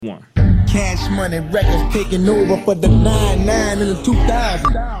One. Cash Money Records taking over for the 99 in the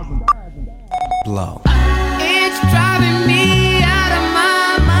 2000. Blow. It's driving me out of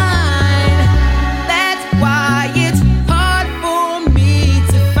my mind. That's why it's hard for me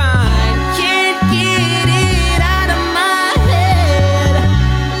to find. Can't get it out of my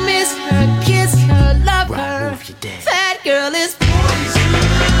head. Miss her, kiss her, love her. That girl is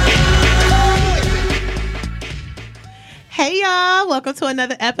Hey y'all, welcome to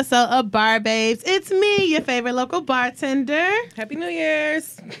another episode of Bar Babes. It's me, your favorite local bartender. Happy New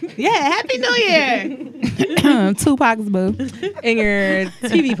Year's. Yeah, Happy New Year. Tupac's boo. And your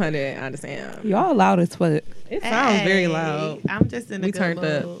TV pundit, I understand. Y'all loud as fuck. It sounds very loud. I'm just in a We good turned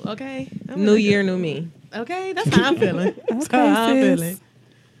mood. up. Okay. I'm New in a year, good new mood. me. Okay, that's how I'm feeling. That's Okay, how I'm sis. feeling.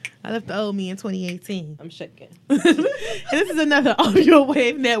 I left the old me in 2018. I'm shaking. And this is another Audio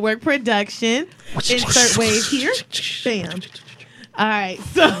Wave Network production. Insert wave here. Bam. All right,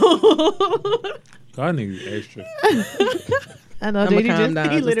 so God niggas extra. I know I'ma JD calm down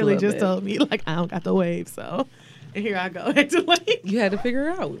he just a literally little just bit. told me like I don't got the wave, so and here I go. Acting like You had to figure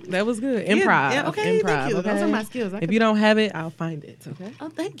it out. That was good. Yeah, Improv. yeah, okay, Improv. thank you. Okay? Those are my skills. I If could- you don't have it, I'll find it. Okay. Oh,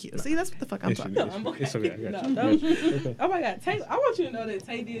 thank you. See, that's what the fuck I'm talking about. It's okay. I got you. No, I got you. Okay. Oh my God, Tay! I want you to know that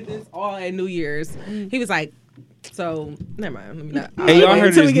Tay did this all at New Year's. He was like, "So never mind. Let me not." Hey, y'all Wait heard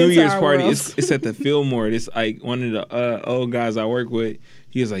until this we get New to Year's our party? worlds. It's at the Fillmore. It's like one of the old guys I work with.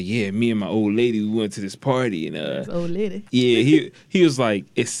 He was like, "Yeah, me and my old lady, we went to this party, and This old lady. yeah, he was like,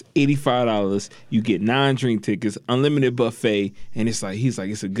 it's $85. You get 9 drink tickets, unlimited buffet, and he's like,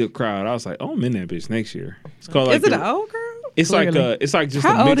 it's a good crowd." I was like, "Oh, I'm in that bitch next year." It's called like Is it an old girl? it's Clearly. like it's like just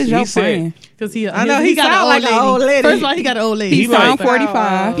How a old mix. is your He said, friend? Because I know, he got sound like an old lady. First of all, he got an old lady. He He like- sound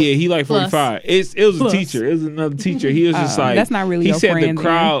 45. yeah, he like Plus. 45. It was a Plus. teacher. It was another teacher. He was just like, that's not really he your said friend the then.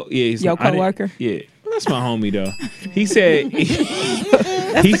 crowd. Yeah, he's Your like, I didn't- coworker? Yeah, that's my homie though. He said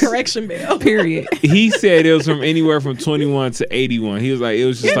That's the correction bell. Period. he said it was from anywhere from 21 to 81. He was like, it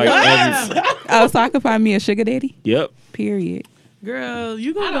was just like every, Oh, so I could find me a sugar daddy? yep. Period. Girl,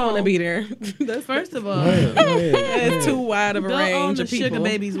 you I gonna don't want to be there. That's First of all, It's too wide of a go on range the of people. Sugar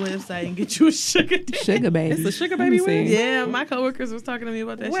Baby's website and get you a sugar daddy. Sugar baby. It's the Sugar Let me Baby see. Yeah, my coworkers was talking to me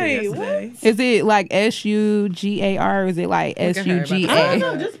about that Wait, shit yesterday. Is it like SUGAR or is it like Look at her, I don't SUGA?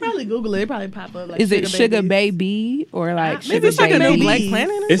 know. Just probably Google it. It probably pop up. Like Is it Sugar Babies. Baby or like Maybe Sugar it's like a Baby? new Black Babies.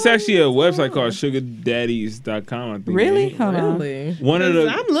 Planet? or It's something? actually a website called sugardaddies.com. I think. Really? Yeah. Hold on. Really? One of the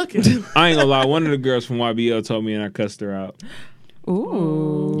I'm looking. I ain't gonna lie. One of the girls from YBL told me, and I cussed her out.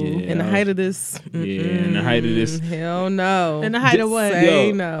 Ooh. Yeah, In the height of this. Yeah, in the height of this. Hell no. In the height of what? Say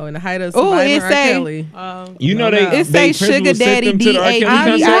Yo. no. In the height of Ooh, surviving it R. say- Kelly. You know No, they no. It they say Sugar principal sent Daddy them to the R. Kelly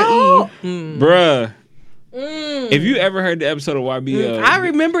concert? DADIE. Bruh. If you ever heard the episode of YBL, I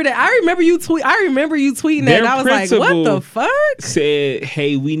remember that. I remember you tweeting that. Their And I was like, what principal- the fuck? said,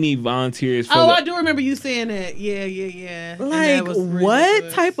 "Hey, we need volunteers for Oh, the." I do remember you saying that. Yeah. And that Like, was what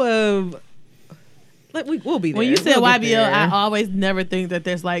ridiculous. type of. Like, we'll be there. When you said We'll get YBL, there. I always never think that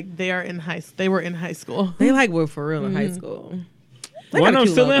there's like they were in high school. They like were for real in high school. They One got of them a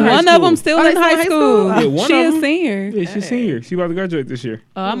cute still in logo. high One school. of them still Oh, in they still high school. Yeah, one She of a them- senior. Yeah, she's senior. She about to graduate this year.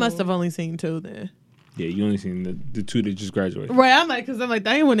 Oh, I must have only seen 2 then. Yeah, you only seen the 2 that just graduated. Right, I'm like,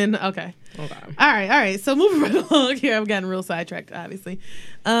 they ain't went in. Okay. Okay. All right. So moving right along here, I've gotten real sidetracked, obviously.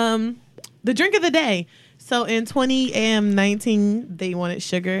 The drink of the day. So in 2019, they wanted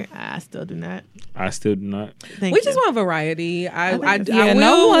sugar. I still do not. I still do not. Thank We you. just want variety. I Yeah,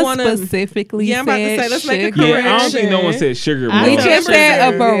 no will one wanna, specifically Yeah, I'm about to said say, let's make a sugar. correction. Yeah, I don't think no one said sugar. I bro. We don't just Sugar. said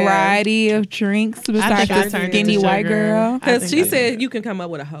a Yeah. variety of drinks besides I the turned skinny into white sugar. girl. I Because think she I said did. you can come up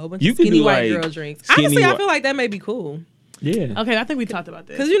with a whole bunch You of could skinny do, white like, girl drinks. skinny Honestly, I white- feel like that may be cool. Yeah. Okay, I think we talked about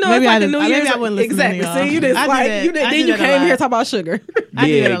this. Because you know, Maybe it's I like a didn't- New maybe Year's. I wouldn't listen to Exactly. y'all. See, you just I do like, that. you did, I then do you that a came here lot. talking about sugar. I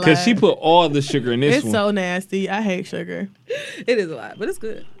do Yeah, that a because she lot. put all the sugar in this It's one. so nasty. I hate sugar. It is a lot, but it's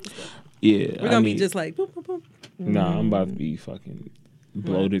good. Yeah, We're going to be just like, boop, boop, boop. Nah, I'm about to be fucking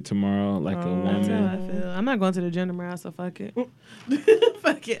bloated tomorrow like a That's how woman. I feel. I'm not going to the gym tomorrow, so fuck it.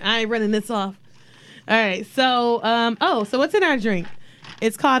 Fuck it. I ain't running this off. All right. So, so what's in our drink?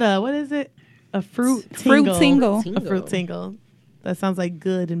 It's called what is it? A fruit tingle. Fruit tingle. A fruit tingle. That sounds like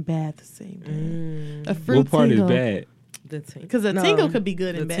good and bad at the same time. A fruit What part tingle. is bad? The tingle. Because a tingle could be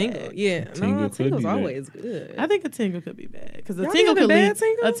good and bad. Tingle. Yeah. Tingle No, could tingle's be bad. always good. I think a tingle could be bad because a Y'all tingle giving could bad lead.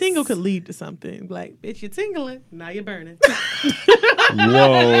 tingles? A tingle could lead to something like, bitch, you're tingling, now you're burning.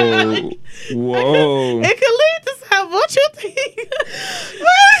 Whoa. Whoa. It could lead to something. What you think?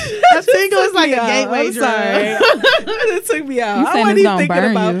 A tingle is like a gateway I'm drug. sorry. It took me out. You I saying wasn't it's even gonna thinking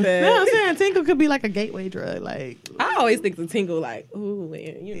burn about you. that. No, I'm saying tingle tingle could be like a gateway drug. Like I always think the tingle like, ooh,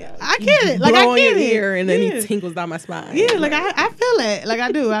 man, you know. I get it. Like I blow on get your it. ear and then Yeah. he tingles down my spine. Yeah, like I feel it. Like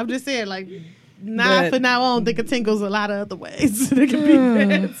I do. I'm just saying, like But- for now on, think of tingles a lot of other ways. It can be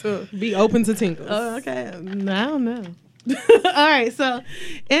bad too. Be open to tingles. Oh, okay. I don't know. All right. So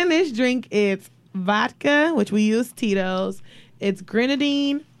in this drink, it's vodka, which we use Tito's. It's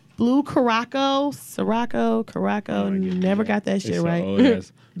grenadine, blue Caraco, never got that shit It's right. a old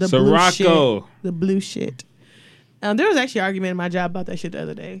ass- The blue Sirocco. shit. The blue shit. There was actually an argument in my job about that shit the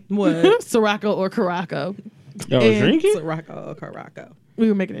other day. What? Sirocco or Caraco. Y'all And- drinking? Caraco. We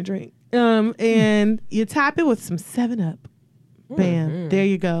were making a drink. And you top it with some 7-Up. Bam. There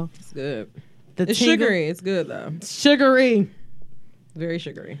you go. It's good. The It's tingle- sugary. It's good though. Sugary. Very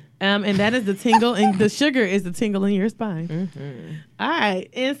sugary. And that is the tingle, and the sugar is the tingle in your spine. All right.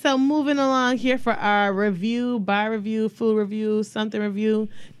 And so moving along here for our review, bar review, food review, something review.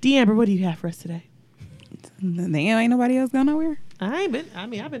 D'Amber, what do you have for us today? Damn, ain't nobody else going nowhere. I've been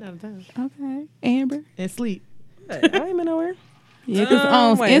out of town. Okay, Amber. And sleep. I ain't been nowhere. Yeah, because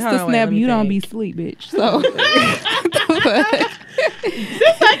on wait, hold Insta on, wait, Snap let me you don't be think. sleep, bitch. So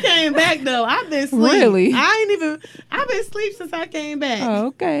Since I came back though, I've been asleep. Really? I've been asleep since I came back. oh,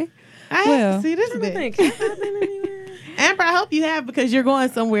 okay. I have well. to see this Let me bitch. think. Have I been anywhere? Amber, I hope you have because you're going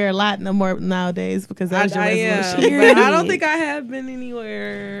somewhere a lot no more nowadays because that was your I am, resolution. but I don't think I have been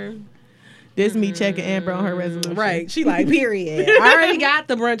anywhere. This me checking Amber on her resolution. Right. She like, period. I already got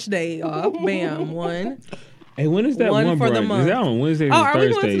the brunch day off. Bam. One. Hey, when is that One one for the brunch? month. Is that on Wednesdays Oh, and are we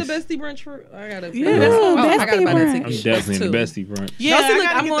going to Thursdays? the Bestie brunch for? I gotta. Yeah, I that's gotta buy Bestie that brunch. ticket. I'm definitely in the That's bestie brunch. Yeah, I see, look,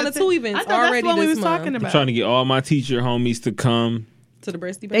 gotta I'm get going the to two ti- events I thought that's already what we this was month. talking about. I'm trying to get all my teacher homies to come. To the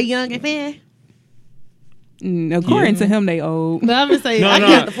Bestie They brunch. young and fan. According to him, they old. No, I'm gonna say No, I no.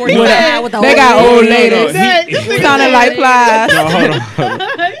 got The 45 with the They got old No, ladies. he- Sounding like flies. No, hold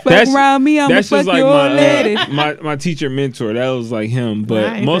on. Fuck around me, I'ma That's fuck just like your old lady. my teacher mentor. That was like him. I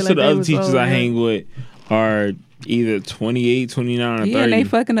But ain't most feel of the like they other was teachers old, I yeah. hang with are either 28, 29, or Yeah, 30. and they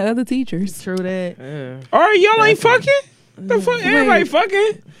fucking the other teachers. True that. All right, y'all ain't fucking? The fuck? Everybody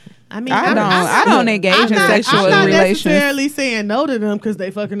fucking? I mean, I don't engage in sexual I'm not relations. necessarily saying no to them because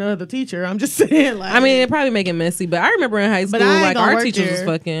they fucking the other teacher. I'm just saying like. I mean, it probably make it messy, but I remember in high school, I ain't like gonna our work teachers there.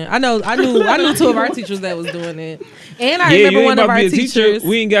 was fucking. I knew two of our teachers that was doing it, and I Yeah, you remember ain't one about of to our be a teacher. teachers.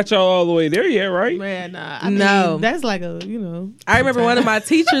 We ain't got y'all all the way there yet, right? man, nah. I mean, No. that's like a I remember one of my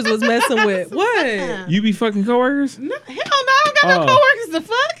teachers was messing with what? You be fucking coworkers? No, hell no, I don't got no Oh. coworkers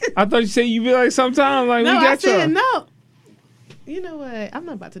to fuck. I thought you said you be like sometimes like No, we I got y'all. said no. You know what? I'm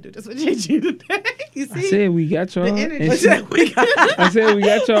not about to do this with JG today. You see? I said we got y'all. The and energy. she- I said we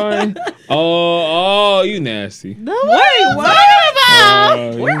got y'all. And, oh, you nasty. No, what? What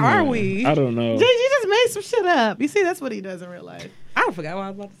about? Where you are know. we? I don't know. JG just made some shit up. You see, that's what he does in real life. I forgot what I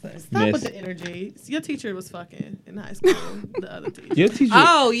was about to say. Stop with Messy. the energy. Your teacher was fucking in high school. The other teacher. Your teacher.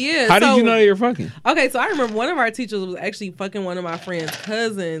 Oh yeah. How so, did you know they were fucking? Okay, so I remember one of our teachers was actually fucking one of my friend's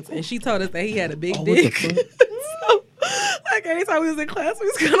cousins, and she told us that he had a big Oh, what the dick. fuck? So, like anytime we was in class, we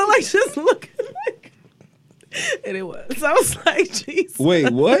was kind of like just looking like, and it was. So I was like, jeez.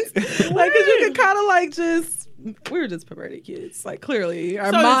 Wait, what? Like, cause you could kind of like just. We were just perverted kids. Like clearly, our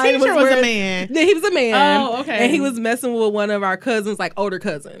So the mind teacher was a where- man. Yeah, he was a man. Oh, okay. And he was messing with one of our cousins, like older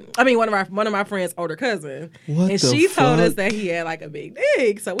cousin. I mean, one of my friends' older cousin. What and the she told us fuck? that he had like a big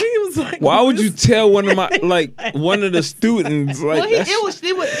dick. So we was like, Why would you tell one of my one of the students like Well, it that's- was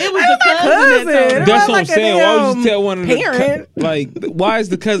the my cousin that told him. That's what I'm like a saying. Why would damn you tell one of the parent? like? Why is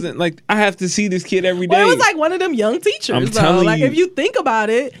the cousin like? I have to see this kid every day. Well, it was like one of them young teachers. I'm though. telling Like you. if you think about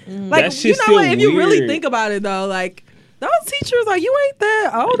it, like That you shit's know what? still If you really weird. think about it though, like those teachers, like you ain't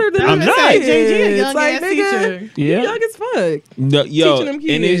that older than I'm them not. kids. JG a young like ass nigga, teacher. you Yeah. young as fuck. no, yo, teaching them and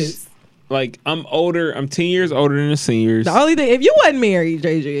kids. it's like I'm older. I'm 10 years older than the seniors. The only thing, if you wasn't married,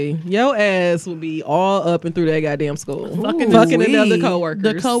 JG, your ass would be all up and through that goddamn school, fucking another coworkers.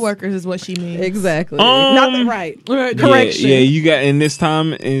 The coworkers is what she means. Exactly. Um, Not the right. Yeah, Correction. yeah, you got. And this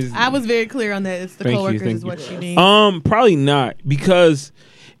time is I was very clear on that. It's the Thank you, coworkers thank is you. what she means. probably not because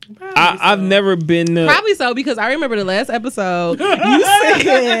I've never been. Probably so, because I remember the last episode you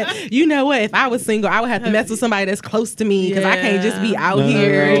said, you know what, if I was single, I would have to mess with somebody that's close to me because I can't just be out No, no,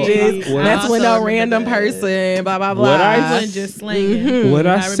 here no. just What mess I with also no random remember that. person, blah, blah, blah. What I I wasn't just slanging. What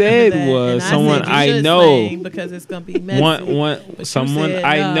I remember said that. was And someone said you I should know. slang because it's gonna be messy. one someone said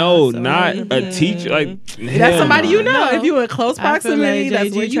I no, know, so not a mhm. teacher. Like That's hell somebody no. you know. No. If you in close I feel proximity, like that's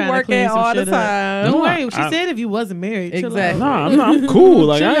JG where you trying to work clean at some all the shit up. time. Don't No, worry. She I- said if you wasn't married. Chill Exactly. out. I'm cool.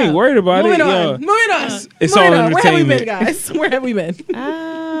 Like Chill I ain't out. worried about Moving it. on. Yo. Moving on. It's Moving all on. Where have we been, entertainment. guys? Where have we been?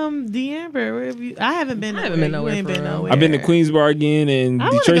 D'Amber, where have you? I haven't been. I haven't been nowhere You ain't for been real. nowhere. I've been to Queens Bar again and I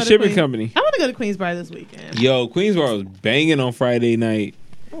wanna Detroit go to Shipping Queens. Company. I want to go to Queens Bar this weekend. Yo, Queens Bar was banging on Friday night.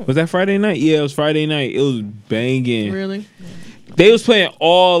 Was that Friday night? Yeah, it was Friday night. It was banging. Really? They was playing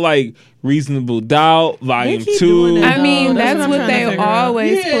all like Reasonable Doubt, Volume keep 2. doing that. I mean, No, that's I'm what trying to they figure out.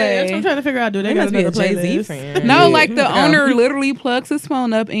 always Yeah, that's what I'm play. trying to figure out. Do they They got must be a another Jay-Z playlist? fan. No, Yeah. like the owner literally plugs his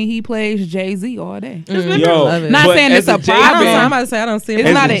phone up and he plays Jay-Z all day. Yo, Love it. Not but saying as it's a Jay problem. fan- I'm about to say I don't see him. It's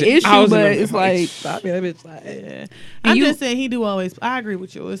As not a an J- I issue, was in but the- it's like, Stop it, that bitch. Like, Yeah. I'm you- just saying he do always. I agree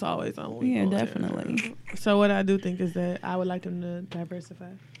with you. It's always on. when we yeah, go there. definitely. So what I do think is that I would like them to diversify.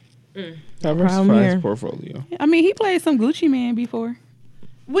 Diversify his here. portfolio. I mean, he played some Gucci Man before,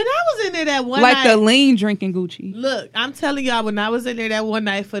 When I was in there that one like night, the lean drinking Gucci. look, I'm telling y'all, when I was in there that one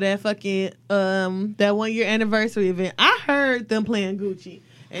night for that fucking that 1 year anniversary event, I heard them playing Gucci.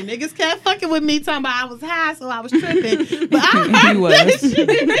 And niggas kept fucking with me talking about I was high, so I was tripping. But I heard You that was.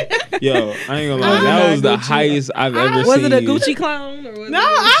 shit. Yo, I ain't gonna lie. That was the highest I've ever seen. was it a Gucci clone? Or was No, it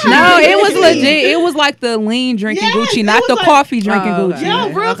I heard No, it was Gucci. legit. It was like the lean drinking Yes, Gucci, it not was the like- coffee drinking Oh, Gucci. okay. Yo,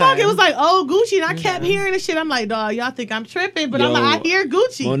 real talk, Okay. it was like old Gucci, and I kept hearing this shit. I'm like, dog, y'all think I'm tripping, but I'm Yo, like, I hear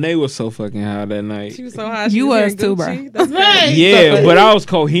Gucci. Monet was so fucking high that night. She was so high. She You was was too, hearing bro. Gucci. That's right. Yeah, but I was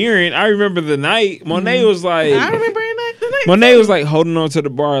coherent. I remember the night. Monet was like, I remember in that the night. Monet was like holding on to the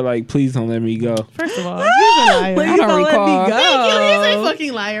bar, like, please don't let me go. First of all, he's a liar. Please I don't don't let recall. me go. Thank you. He's a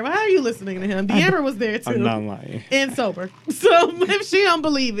fucking liar. Why are you listening to him? D'Amber was there too. I'm not lying. And sober. So if she don't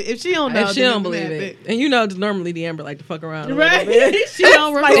believe it, if she don't know, If she then don't it's believe an it, and you know, normally D'Amber like to fuck around, a Right? little bit. She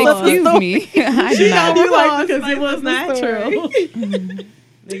don't recall. Excuse me. I She did don't not. recall because like it was the not story. true.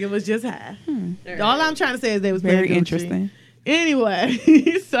 Nigga was just high. All I'm trying to say is they was Very playing Gucci. interesting. Anyway,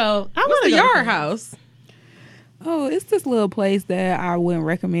 so I What's want the to Yard House? Oh, it's this little place that I wouldn't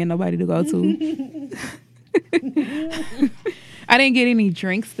recommend nobody to go to. I didn't get any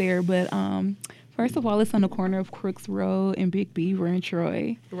drinks there, but first of all, it's on the corner of Crooks Road and Big Beaver in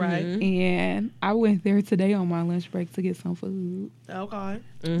Troy. Right. And I went there today on my lunch break to get some food. Okay.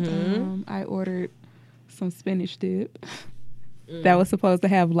 I ordered some spinach dip that was supposed to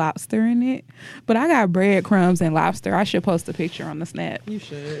have lobster in it, but I got breadcrumbs and lobster. I should post a picture on the snap. You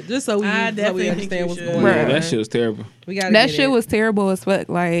should just so we I definitely think understand you what's should. going Right. on. Yeah, that shit was terrible. We gotta That get shit it. was terrible as fuck.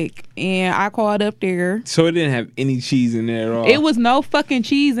 Like, and I called up there. So it didn't have any cheese in there at all. It was no fucking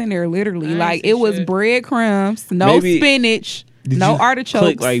cheese in there, literally. ain't Like, see it was shit. breadcrumbs, no Maybe- spinach, Did no you artichokes.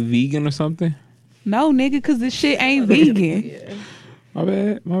 click like vegan or something? No, nigga, because this shit ain't vegan. My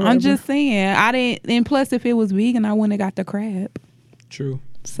bad. My bad, I'm bro. just saying. I didn't. And plus, if it was vegan, I wouldn't have got the crab. True.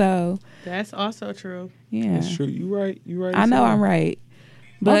 So, That's also true. yeah. That's true. You right. You right. I know I'm right.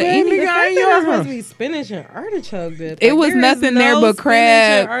 But bad, any- nigga. The fact ain't that your it's supposed house. to be spinach and artichoke dip. It was there is nothing there but spinach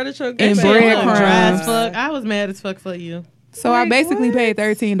crab and artichoke and dip. breadcrumbs. Dry as fuck. I was mad as fuck for you. so I Like, basically what? paid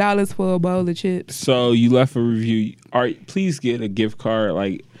 $13 for a bowl of chips. So you left a review. All right, please get a gift card.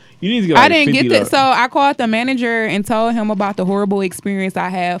 Like you need to get. I Like didn't get $50. that. So I called the manager and told him about the horrible experience I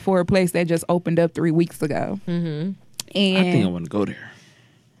had for a place that just opened up 3 weeks ago. Mm-hmm. I think I And want to go there.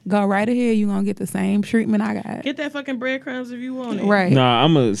 go right ahead. You're going to get the same treatment I got. Get that fucking breadcrumbs if you want it. Right. Nah,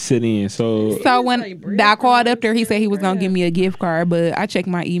 I'm gonna sit in. So So when like bread I called crumbs up there, he said he was going to bread. give me a gift card, but I checked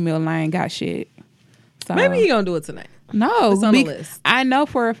my email and I ain't got shit. So, Maybe he gonna do it tonight. no, It's on the list. I know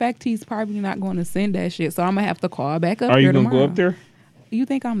for a fact he's probably not going to send that shit. So I'm going to have to call back up are there you gonna tomorrow. go up there? You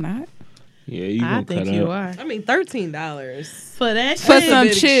think I'm not? Yeah, you I gonna think cut you up. are. I mean, $13. For that For shit. some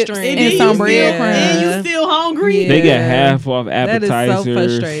bit chips extreme. and you some still- breadcrumbs. And you still hungry? Yeah. They got half off That is so appetizers.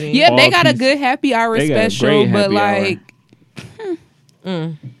 frustrating. Yeah, they all got a piece- good happy hour They got a special, great but happy hour. like,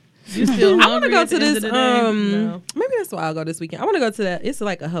 You still hungry? I want to go at the to end this. of the day? No. Maybe that's why I'll go this weekend. I want to go to that. It's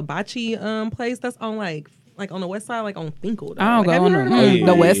like a hibachi place that's on like on the west side, like on Finkel. I don't Like, go have you on heard the- about the that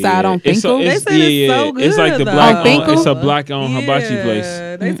place? west side on It's Finkel? They said it's so It's like the good, though. black. On Finkel? It's a black owned hibachi Yeah, place.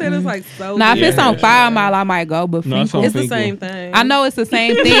 They said it's like so. now if good. it's on 5 Mile, I might go. But No, it's Finkel, on It's the Finkel. same thing. I know it's the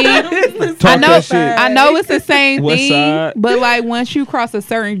same thing. Talk I know, that shit. I know it's the same West thing, side. but like once you cross a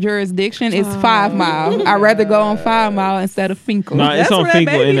certain jurisdiction, it's 5 Mile. I'd rather go on 5 Mile instead of Finkel. Nah, That's it's on where that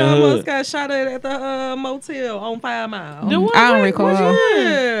Finkel in baby the almost hood. got shot at the motel on 5 Mile. The one I don't where- recall.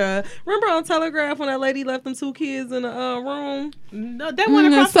 Yeah. Remember on Telegraph when that lady left them 2 kids in the room? No, that one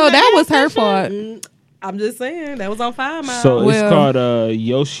across So from the that was gas her station? fault. I'm just saying that was on 5 Mile. So it's Well- called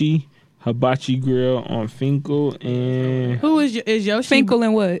Yoshi Hibachi Grill on Finkel and Who is Yoshi? Finkel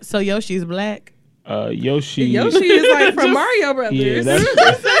and what? So Yoshi's black. Yoshi. Yoshi is like from Mario Brothers. Yeah, that's.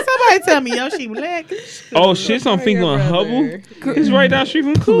 Somebody tell me Yoshi black. Oh, shit's on Finkel and Hubble. It's right down the street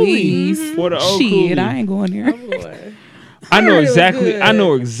from Cooley. Please. For the old Shit, Cooley. I ain't going there. Boy. I know heard it was exactly. good. I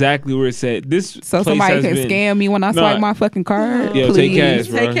know exactly where it's at. This So place somebody has can been, scam me when I swipe my fucking card. Yo, take please. cash,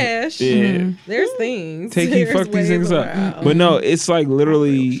 bro. Take cash. Yeah. There's things. Take you There's fuck these ways things up. around. But no, it's like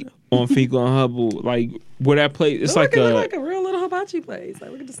literally on Fecal and Hubble, like where that place. It's like it look a. like a real little hibachi place.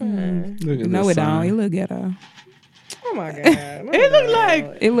 Like look at the sign. Look at No, this it don't. sign. It look ghetto. Oh my god. It look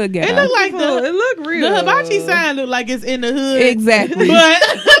like It look ghetto. it look like It the look real. hibachi sign look like it's in the hood. Exactly. But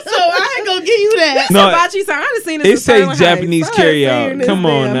so I ain't gonna give you that. No, hibachi sign. I done seen it this. in say Sterling Japanese Heights. I done seen carryout. this Come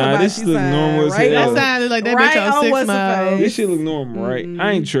on damn now, this hibachi look sign normal as right hell. on- That sign look like that Right bitch on on 6 what's the Mile. face? This shit look normal, right?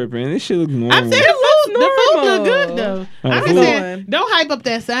 I ain't tripping. This shit look normal. I'm saying the food look normal. good though. I'm food. saying don't hype up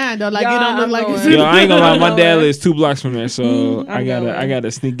that sign though. Like it don't look I'm like it's. going. Yo, I ain't gonna lie. My dad going. lives 2 blocks from there, so I going.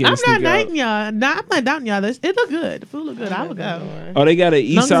 gotta sneak in. I'm and sneak not out. doubting y'all. Nah, I'm not doubting y'all. It look good. The food look good. I would go. Oh, they got an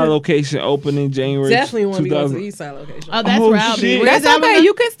East Long as Side it- location opening January. Definitely want to go to 2000. the East Side location. Oh, that's Oh, where I'll be. shit. Where's That's that okay. one?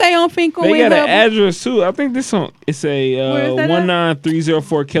 You can stay on Finkel They with got an Hubble. address too. I think this on. It's a Where is that at?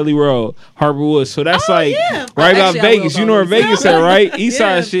 19304 Kelly Road, Harbor Woods. So that's like yeah. right about Actually, I will Vegas. go You know where to East Vegas Side. at, right? East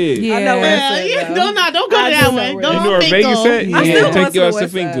Yeah. Side shit. Yeah. I know where Yeah, it's at, yeah. though. Don't go I that just way. know Go where You it know on where Vegas Finkel. at? I Yeah, still take want your ass to to West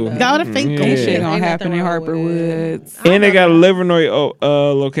Side, Finkel. though. Go to Finkel. This Yeah. shit gonna Ain't happen nothing in wrong with Harper it. Woods. And they got a Livernois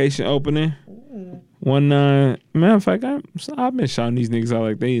location opening. 19. Matter of fact, I've been shouting these niggas out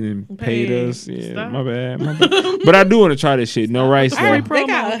like they didn't paid Paid. us. Yeah, Stop. my bad. But I do want to try this shit. No rice though. They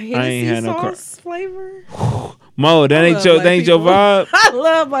got a I ain't Hennessy had no car. sauce flavor. Mo, that ain't love your black that ain't your people. vibe. I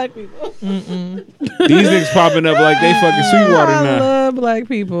love black people. These niggas popping up like they fucking Sweetwater I now. love black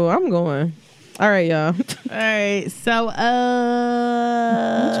people. I'm going. All right, y'all. All right. So What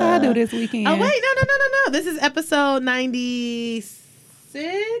y'all do this weekend? Oh wait, no. This is episode 96.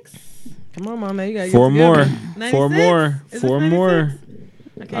 Come on, Mama. You gotta get Four more. 96? Four more. Is this Four 96? more.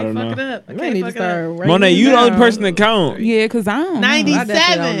 I I can't don't fuck know. it up. I You can't need to fuck it start up. writing Monet, it you the only down. person that count. Yeah, cause I don't know. I definitely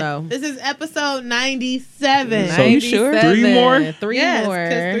 97. don't know. This is episode 97. So you sure? 3 more? Three yes, more.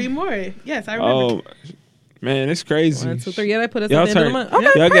 'cause 3 more. Yes, I remember. Oh man, it's crazy. 1, 2, 3. Yeah, they put us Y'all at the end of the turn. month. Okay,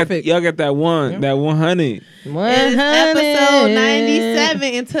 y'all perfect. got that one. That 100. It's episode 97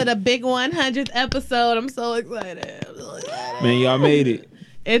 into the big 100th episode. I'm so excited. Man, y'all made it.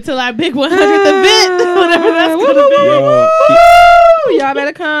 Into our big 100th event, whatever that's Woo, gonna woo, be. Yo, Woo! Y'all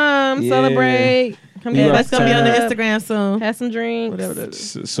better come Yeah. celebrate. Come Yeah, get That's gonna be on the up, Instagram soon. Have some drinks. Whatever that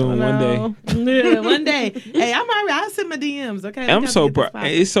is. soon one day. Yeah, one day. Hey, I'll send my DMs. Okay. We I'm gotta so get this proud.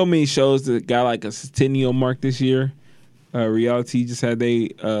 poppin'. It's so many shows that got like a centennial mark this year. Reality just had they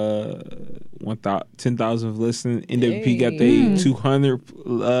 10,000 of listening. NWP got they 200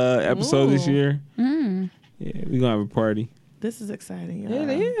 episode this Ooh. year. Mm. Yeah, we gonna have a party. This is exciting, y'all.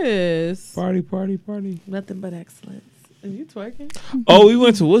 It is. Party. Nothing but excellence. Are you twerking? Oh, we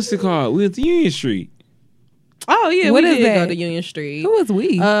went to what's it called? We went to Union Street. Oh yeah, What we is did that? go to Union Street. Who is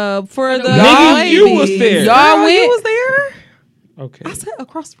we? For the Nigga, you ladies. was there. Y'all Girl, went? You was there. Okay. I sat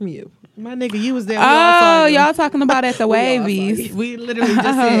across from you. My nigga, you was there. We all Oh, saw you. y'all talking about at the all saw Wavies? We literally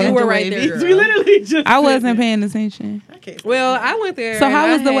just said You were the right there, Wavies. girl. We literally just. I said wasn't that. paying attention. I can't. Well, I went there. So how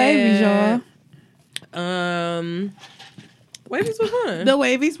and was the I Wavies, had, y'all? Wavies was fun. The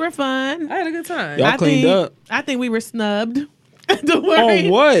Wavies were fun. I had a good time. Y'all cleaned up. I think we were snubbed. Don't worry.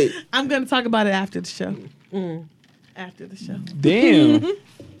 Oh, what? I'm gonna talk about it after the show. After the show. Damn.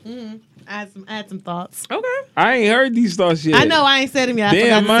 I had some thoughts. Okay. I ain't heard these thoughts yet. I know I ain't said them yet. I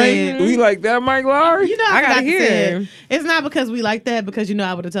Damn, forgot to say Mike. it. We like that, Mike Lowry? You know, I I gotta forgot to say hear. it. It's not because we like that, because you know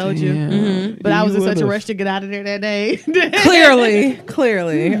I would have told you. Damn. But I was in You such a would've. rush to get out of there that day. Clearly. I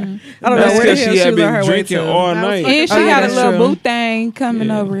don't know That's where the because hell she had was on been her way drinking to. all I was night. fucking- And she Oh, yeah, had a that's little true. boot thing coming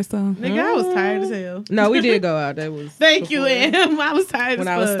Yeah. over, so Nigga, I was tired as hell. No, we did go out. That was Thank you, before. Em. I was tired When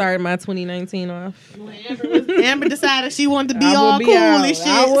as I was fuck. starting my 2019 off. Amber decided she wanted to be I all would be cool out. and shit.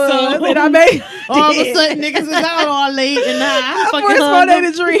 I was, so and I made all of a sudden niggas was out all late and I'm fucking First one day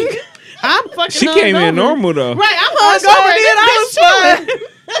hungover. to drink. I'm fucking She came in hungover. normal, though. Right, I'm I hungover. sure did. I This was bitch chilling.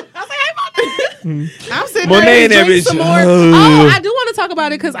 I was like, hey, Monet. I'm sitting Monet there and that drinking bitch. some more. Oh, I do want to talk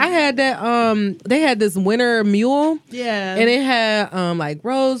about it because I had that. They had this winter mule, Yeah. and it had like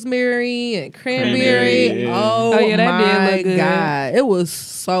rosemary and cranberry. Cranberry, yeah. Oh, Oh, yeah, that did my look good. God, it was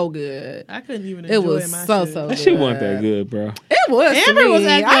so good. I couldn't even enjoy It was my so shit. so. That good. shit wasn't that good, bro. It was. to Amber was me.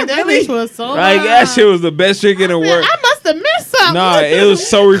 acting I like that really- bitch was so Like, loud. that shit was the best drink in the world. I must have missed something. Nah, it was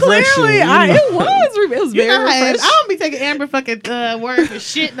so refreshing. Clearly, you know? it was. It was You very know how I refreshing. don't be taking Amber fucking word for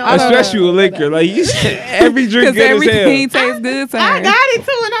shit. No, Especially with liquor. Like, you said, every drink because good as hell. everything tastes good to I her. got it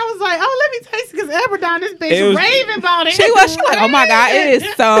too, and I was like, "Oh, let me taste it," because Amber down this bitch It was- raving about it. She was like, oh my God, it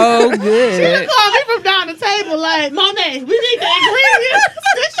is so She good. done called me from down the table like, Monet, we need the ingredients.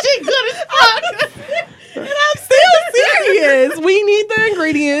 This shit good as fuck. And I'm still serious. We need the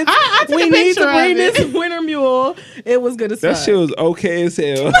ingredients. I took We a need picture to bring of it. this winter mule. It was good as That fuck. shit was okay as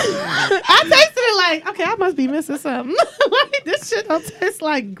hell. I tasted it like, okay, I must be missing something. Like, this shit don't taste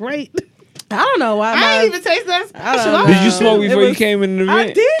like great. I don't know why. I ain't even taste that. I don't know. Did you smoke It before you was- came in the I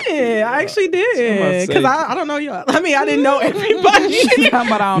event? did. I actually did. Because I don't know y'all. I mean, I didn't know everybody. Talking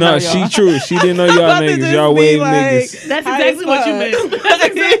about I don't No, know, she y'all. true. She didn't know y'all about to niggas. just Y'all be wave like- niggas. That's High exactly as what you fuck. meant. That's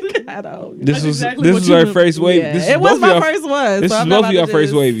exactly. I don't. This That's was exactly this what was you our do. first wave. Yeah, This is it was both my of y'all. first one. This so is I'm both not of y'all about to first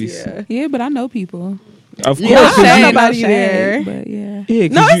just- wavies. Yeah. Yeah, but I know people. Of Yeah, course, I 'cause don't you- know nobody there. But yeah. yeah,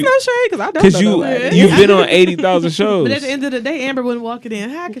 No, 'cause it's you, no shade because I don't because know you nobody. you've been on 80,000 shows. But at the end of the day, Amber wouldn't walk it in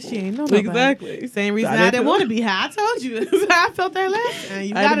high because she ain't know nobody. Exactly. Same reason I I didn't didn't feel- want to be high. I told you. That's how I felt that last time.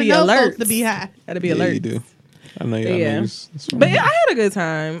 You I had to gotta be know alert. folks to be high. Had to be yeah, alert. you do. I know y'all Yeah. niggas. That's But fine. yeah, I had a good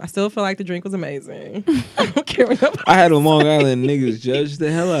time. I still feel like the drink was amazing. I don't care what nobody. I had a Long Island niggas judge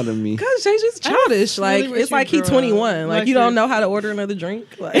the hell out of me. Cause JJ's childish. really Like wish it's like you he grew up. 21. Like you don't Like, know how to order another drink.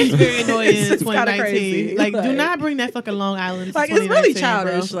 Like It's very annoying in It's kinda 2019. crazy. Like, do Like- not bring that fucking Long Island to Like it's really 2019,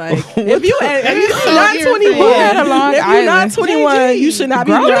 childish. bro. Like if you're so not irritating. 21, Yeah, Long if you're not Island. 21, you should not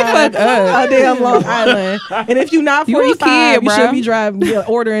be Grow the driving fuck up. a damn Long Island. And if you're not You a 45, kid, you bro. should be driving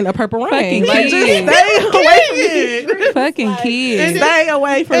ordering a Purple Rain. Fucking Like just kid. stay away from me. Fucking kids. Stay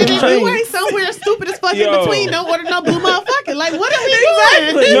away from And the if you drinks. ain't somewhere stupid as fuck Yo. in between, don't order no blue motherfucker. Like, what are we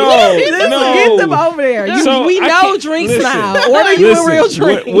Exactly. doing? No, Just no. get them over there. So, We I know can't- drinks listen, now. Order you listen, a real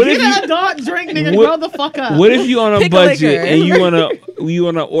drink. what if Get you- an adult drink, nigga. What- Grow the fuck up. What if you on a Pick a budget liquor. and you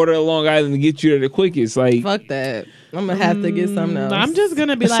wanna order a Long Island to get you there the quickest? Like Fuck that. I'm gonna have to get something else. I'm just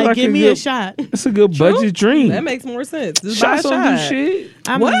gonna be It's like, like give a me a good- shot. it's a good True. budget drink. That makes more sense. Just buy a Shots don't do shot. shit.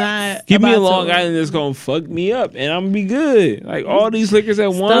 I'm What? not. Give me a about Long to. Island that's gonna fuck me up, and I'm gonna be good. Like all these liquors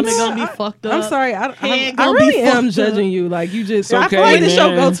at once. Stomach gonna be fucked up. I'm sorry. I Hand I gonna really be am fucked judging up. you. Like you just. It's I okay, feel like this show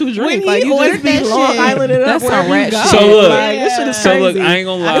man. go to When drink. he Like you ordered just be that Long shit. Island it up That's some wherever you rat go. shit. So look, like, this shit is So crazy. look, I ain't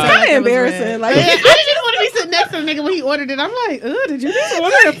gonna I lie. kind of embarrassing. Like I didn't want to be sitting next to the nigga when he ordered it. I'm like, ugh, did you just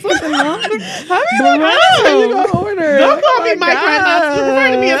order a fucking Long? how you gonna order? Don't call me Oh my Mike right now. God.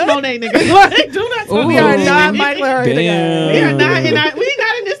 Refer to me as Monet, nigga. Like, do not tell me We are Ooh. not Mike Larry. Damn. We are not, we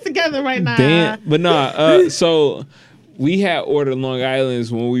not in this together right now. Damn, but nah. So we had ordered Long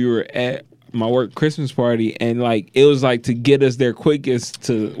Island's when we were at my work Christmas party, and like it was like to get us there quickest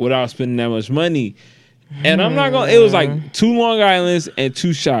to without spending that much money. And I'm not gonna. It was like 2 Long Islands and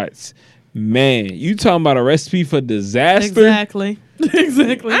 2 shots. Man, you talking about a recipe for disaster? Exactly.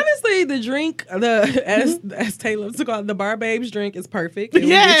 Exactly. Honestly, the drink, as Taylor took on the Bar Babes drink is perfect. It will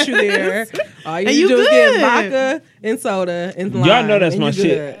Yes. get you there. All you And need you to do is get good. vodka and soda and lime. Y'all know that's and my you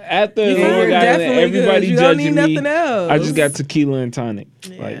shit. good. After Yeah, Long you're Island, definitely everybody good. You don't judging need me. nothing else. I just got tequila and tonic,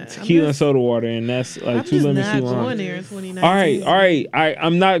 Yeah, like I'm tequila and just- soda water, and that's like I'm 2 just lemon not tea going lime. there in 2019. All right.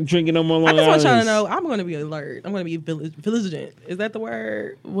 I'm not drinking no more Long I just want Islands. y'all to know I'm going to be alert. I'm going to be vigilant. Is that the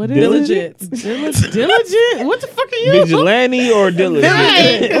word? What is Diligent. Diligent? What the fuck are you? Vigilante or diligent?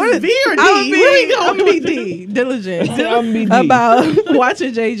 Right. What is B or D? I'm Where we I'm going? be D, diligent I'm BD. about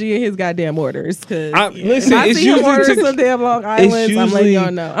watching JG and his goddamn orders. Cause Listen, if I it's see him usually order te- some damn Long Islands, I'm letting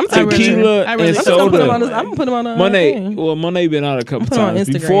y'all know. I'm taking tequila I really- and I'm I'm just gonna put him on. soda. I'm gonna put him on. Monet, thing. well, Monet been out a couple put him on times.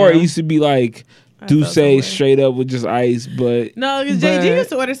 Instagram. Before it used to be like felt that way. Douce straight up with just ice, but No, because But- JG used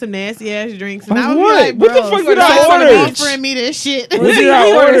to order some nasty ass drinks, and Like I would what? be like, What the bro, fuck so did I that's order? offering me this shit. What Was did he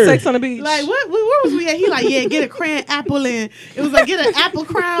I ordered order? Sex on the Beach? Like where was we at? He like, yeah, get a crayon apple and it was like get an apple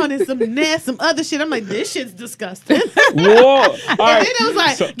crown and some other shit. I'm like, this shit's disgusting. whoa! All And right. then it was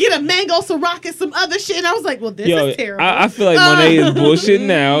like, So- get a mango Ciroc and some other shit. And I was like, well, this Yo, is terrible. I feel like Monet is bullshit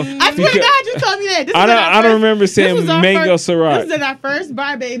now. I swear to because- God, you told me that. This I was don't. at our I don't first- remember this saying was our mango first- This Ciroc. was at our first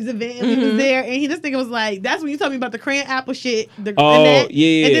Bar Babes event, and we was there, and this nigga was like, "That's when you told me about the crayon apple shit." Oh, and that,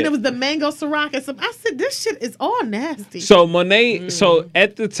 yeah. And then it was the mango Ciroc and some. I said, "This shit is all nasty." So Monet. So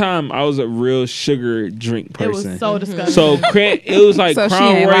at the time, I was a real sugar drink it person. was so disgusting. So it was like So she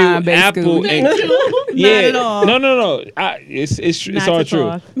Crown ain't Royal, lying, apple, basically. and Not at all. No. It's Not all to true.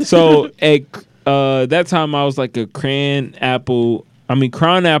 talk. So at that time, I was like a crown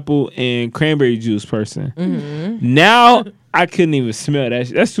apple and cranberry juice person. Mm-hmm. Now I couldn't even smell that.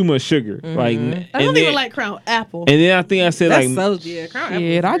 That's too much sugar. Like, I and don't then, even like Crown Apple. And then I think I said That's like, so Crown Apple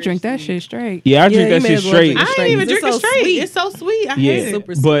Yeah, is I very drink that sweet. shit straight. yeah, I drink Yeah, that you may shit as well straight. drink I ain't even It's drink it so straight. sweet. It's so sweet. I Yeah, hate it.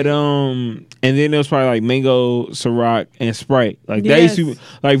 Super but and then there was probably like mango, Ciroc, and Sprite. Like that used to Yes. be,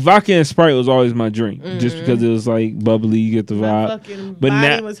 like vodka and Sprite was always my drink, just because it was like bubbly. You get the My vibe. fucking But body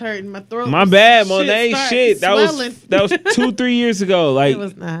now- was hurting. My throat. My was- bad, shit Monet. started Shit, swelling. that was 2-3 years ago. Like It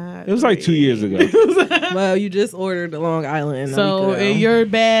was not. it was like 2 years ago. Well, you just ordered the Long Island. So your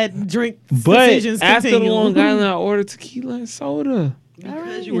bad drink But decisions after the continue. Long Island, I ordered tequila and soda.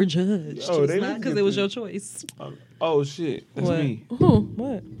 because you were judged. Oh, It's they not didn't because get it was the- your choice. Oh shit, that's What? me. Who?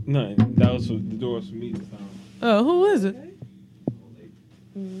 What? No, that was the door was for me this time. Oh, who is it?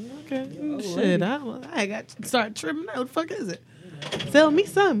 Okay. Shit, I got to start trimming out. What the fuck is it? Tell me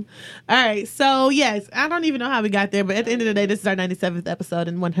some. All right. So, yes, I don't even know how we got there, but at the end of the day, this is our 97th episode,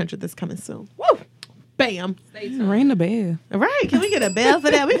 and 100th is coming soon. Woo! Bam. Ring the bell. All right. Can we get a bell for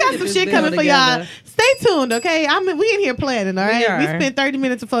that? We got some shit coming for y'all. Stay tuned, okay? We in here planning, all right? We spent 30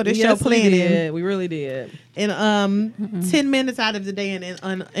 minutes before this show planning. We really did. And 10 minutes out of the day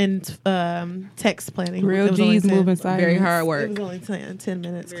in text planning. Real G's moving silence. Very hard work. It was only 10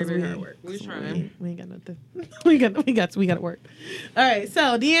 minutes because Very hard work. We was trying. We ain't got nothing. we got to work. All right.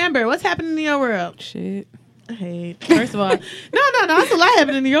 So, D'Amber, what's happening in your world? Shit. I hate. First of all, no. That's a lot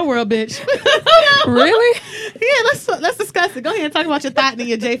happening in your world, bitch. Really? Yeah, let's discuss it. Go ahead and talk about your thought and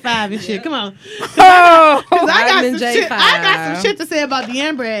your J5 and shit. Come on. Because Oh, I got I'm in some shit. J5. I got some shit to say about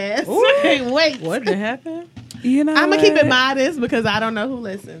D'Amber ass. I can't wait. What did happen? you know I'm gonna keep it what? modest because I don't know who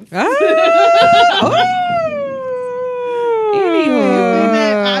listens.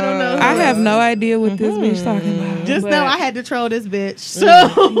 Anywho. I don't know. Who I have listens. no idea what this bitch talking about. Just but know I had to troll this bitch.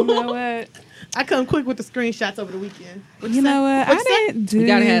 So You know what? I come quick with the screenshots over the weekend. What You say? know what? What I you say? didn't do. You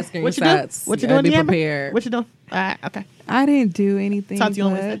gotta have What you do? screenshots. What you gotta doing, be D'Amber? prepared. What you doing? All right, okay. I didn't do anything Talk to you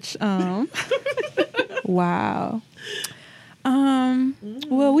on much. Wow.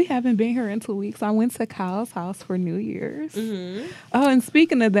 Well, we haven't been here in 2 weeks. I went to Kyle's house for New Year's. Oh, and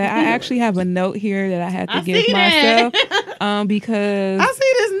speaking of that, I actually have a note here that I had to I give see that. myself. Because I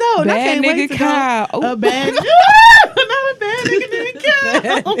see this note. I bad can't wait nigga to Kyle. go. Oh. A bad, not a bad nigga named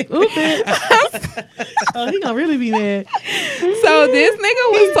Kyle. Ooh, bitch. Oh, he gonna really be mad. so this nigga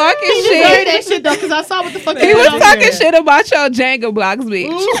was talking He deserved shit. that shit though, because I saw what the fuck He was talking shit about your Jenga blocks, bitch.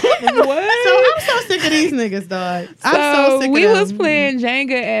 What? So I'm so sick of these niggas, dog. I'm so sick of we them. was playing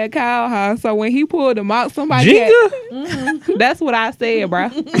Jenga at Kyle house. So when he pulled them out, somebody Jenga? that's what I said, bro.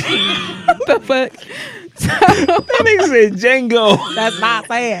 The fuck. So, That nigga said Django. That's my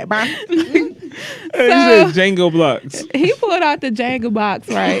sad, bro. He said Django blocks. he pulled out the Jenga box,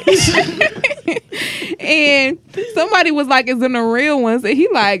 right? And somebody was like, "Is in the real ones?" And he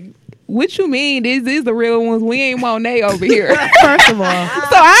like, "What you mean? These is the real ones. We ain't Monet over here." First of all.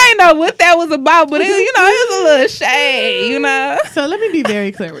 So I ain't know what that was about, but it was a little shade, So let me be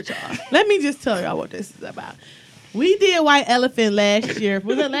very clear with y'all. Let me just tell y'all what this is about. We did White Elephant last year.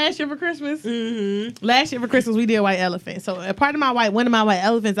 Was it last year for Christmas? Mm-hmm. Last year for Christmas, we did White Elephant. So a part of one of my White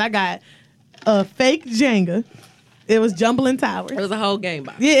Elephants, I got a fake Jenga. It was Jumbling Towers. It was a whole game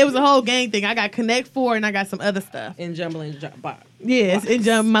box. Yeah, it was a whole gang thing. I got Connect 4 and I got some other stuff. In jumbling box. Yes,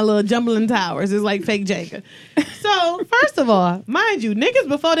 my little Jumbling Towers. It's like fake Jenga. So, first of all, mind you, niggas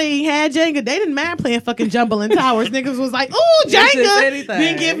before they had Jenga, they didn't mind playing fucking Jumbling Towers. Niggas was like, ooh, Just Jenga. anything.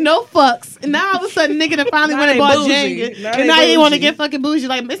 Didn't give no fucks. And now all of a sudden, nigga done finally Now went and they bought bougie. Jenga. Now And they now you want to bougie. get fucking bougie.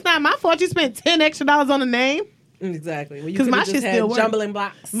 Like, it's not my fault you spent $10 extra on the name. Exactly. Well, 'Cause my shit still work. jumbling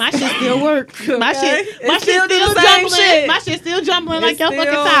blocks. My shit still work. My Okay. shit It still do the same jumbling. shit. My shit still jumbling like It's your fucking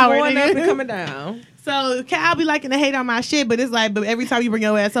still tower, going up and nigga. coming down. So Cal be liking to hate on my shit, but it's like, but every time you bring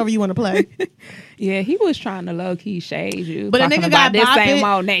your ass over, you want to play. Yeah, he was trying to low key shade you. But a talking nigga about got this bop same it.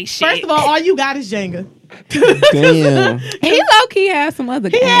 Monet shit. First of all you got is Jenga. Damn. he low key had some other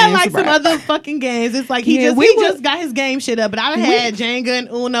He games. had like some bro. other fucking games. It's like he Yeah, just got his game shit up. But I done had Jenga and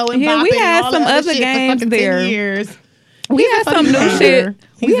Uno and Yeah, Bop we It and had all some that other shit games for fucking there. 10 years. We He's a had some fucking new hater.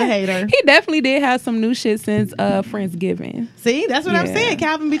 shit. He's a hater. He definitely did have some new shit since Friendsgiving. See, that's what I'm Yeah. saying.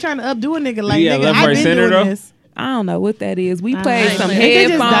 Calvin be trying to updo a nigga like, Yeah, nigga, left, I've right, been center, doing though? this. I don't know what that is. We I played ain't some playing. They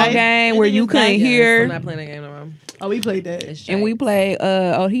just headphone died. game They where just you couldn't died. I'm hear. not playing that game no more. Oh, we played that. It's And we James.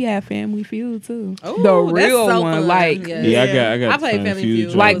 played he had Family Feud too. Ooh, The that's real so one, fun. like Yeah, I got I played Family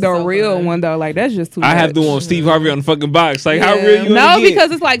Feud. like the It was so real fun. one though. Like that's just too I have much. the one with Steve Harvey on the fucking box. Like, how Yeah. real you No, wanna get?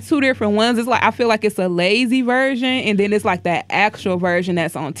 because it's like two different ones. It's like I feel like it's a lazy version, and then it's like that actual version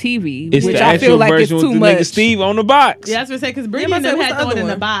that's on TV, It's which the I actual feel like it's version too with the much. nigga Steve on the box. Yeah, that's what I say. Because Yeah, Brittany but and say, them what's had the the one other in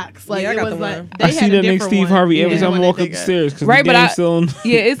the one? box. Like Yeah, I it got was the like one. they I had see a that nigga different Steve one. Harvey every Yeah, time I one walk that up they the got. stairs because Right, the but game's still on.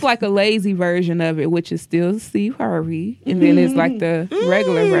 Yeah, it's like a lazy version of it, which is still Steve Harvey, and then it's like the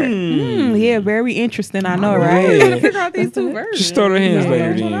regular version. Yeah, very interesting. I know, I right? gotta figure out these two versions. Just throw their hands Yeah.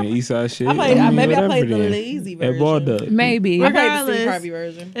 later then. Eastside shit. Maybe I whatever played the then. lazy At Ball version. Duck. Maybe. I played the Regardless. Steve Harvey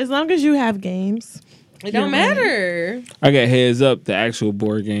version. As long as you have games. It don't matter. I got Heads Up, the actual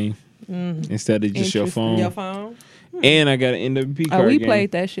board game, instead of just your Interesting. phone. Your phone. And I got an NWP card Oh, we game.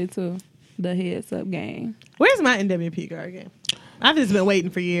 played that shit too. The Heads Up game. Where's my NWP card game? I've just been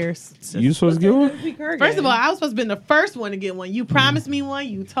waiting for years. You supposed to get one? First of all, I was supposed to be the first one to get one. You promised me one.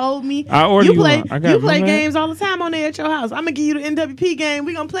 You told me. I ordered you you play. one. I got You it, play my man. games all the time on there at your house. I'm gonna give you the NWP game.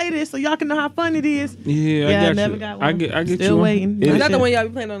 We gonna play this so y'all can know how fun it is. Yeah, Yeah, I I got never you. got one. I get Still you one. waiting. Yeah. Is that shit. the one y'all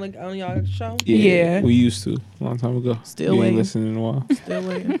be playing on y'all show? Yeah. We used to a long time ago. Still you waiting. ain't listening in a while. Still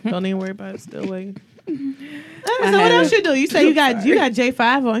waiting. Don't even worry about it. Still waiting. So what haven't. else you do? You say you got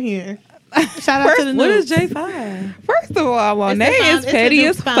J5 on here. Shout out to the What news. is J5? First of all, Monet It's the is found- petty it's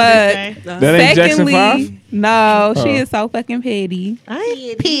as the fuck. Founders Day. That ain't Jackson 5? No, Oh. she is so fucking petty. I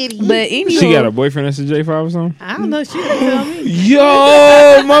ain't petty. But anyway, She got a boyfriend that's a J5 or something? I don't know. She didn't tell me.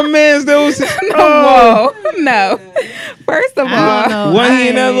 Yo, my man's that was. Oh. whoa, no. First of I all, don't know. Wasn't he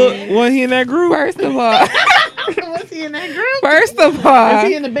in that wasn't he in that group? first of all, Was he in that group? first of Is all,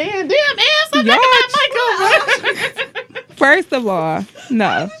 he in the band? Damn, answer Y'all Michael. first of all,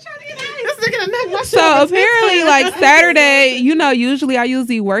 no. This nigga done knocked my shit So off his apparently, head. like Saturday, usually I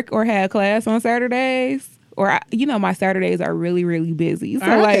usually work or have class on Saturdays. Or my Saturdays are really, really busy. So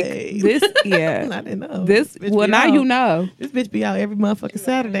like Right. this, yeah, I didn't know. this. Bitch Well, be now out. you know. This bitch be out every motherfucking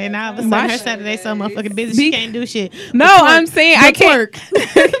Saturday, and all of a My sudden her sh- Saturday so motherfucking busy Be- she can't do shit. No, But twerk. I'm saying I But can't.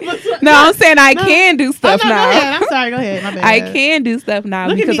 twerk. No, I'm saying I No. can do Oh, stuff no, go now. ahead. I'm sorry. Go ahead. My bad. I can do stuff now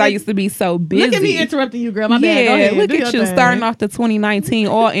Look at because me I in- used to be so busy. Look at me interrupting you, girl. My bad. Go Yeah, ahead. look Do at your you thing. starting off the 2019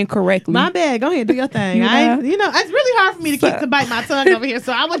 all incorrectly. My bad. Go ahead. Do your thing. You know? It's really hard for me to keep to bite my tongue over here,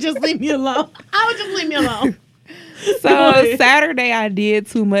 so I would just leave me alone. Go So ahead. Saturday I did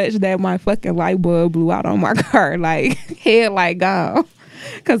too much that my fucking light bulb blew out on my car, like headlight gone.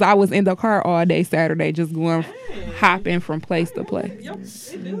 Cause I was in the car all day Saturday, just going hopping from place to place.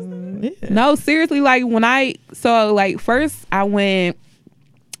 No, seriously, like first I went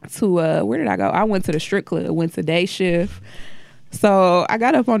to where did I go? I went to the strip club, went to day shift. So I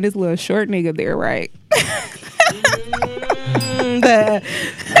got up on this little short nigga there, right?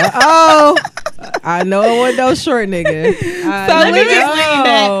 I know it wasn't no short nigga. So let me just lean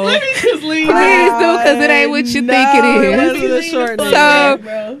back. Let me just leave. Please do, because it ain't what you think it is. It was a short nigga.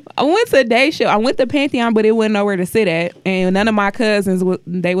 So I went to day show. I went to Pantheon, but it wasn't nowhere to sit at. And none of my cousins,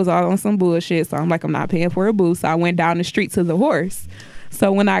 they was all on some bullshit. So I'm like, I'm not paying for a booth. So I went down the street to the Horse.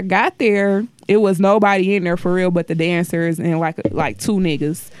 So when I got there, it was nobody in there for real but the dancers and like two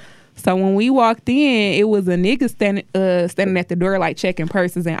niggas. So when we walked in, it was a nigga standing at the door like checking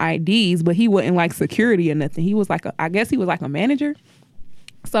purses and IDs, but he wasn't like security or nothing. He was like I guess he was like a manager.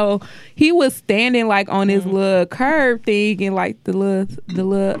 So he was standing like on his little curb thing and like the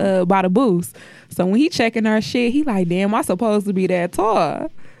little by the booths. So when he checking our shit, he like, damn, I supposed to be that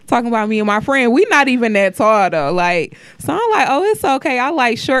tall. Talking about me and my friend, we not even that tall though. Like, so I'm like, oh, it's okay. I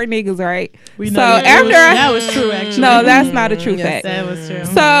like short niggas, right? That was true, actually. No, that's not a true fact. That was true.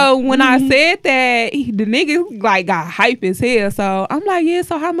 So when I said that, the nigga like got hype as hell. So I'm like, yeah.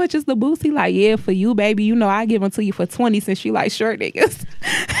 So how much is the boost? He like, yeah, for you, baby. You know, I give them to you for 20 since you like short niggas.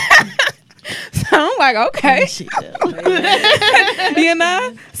 So I'm like, okay. You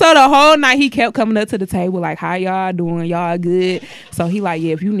know? So the whole night he kept coming up to the table like, how y'all doing? Y'all good? So he like,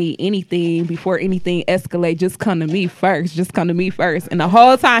 yeah, if you need anything before anything escalate, just come to me first. Just come to me first. And the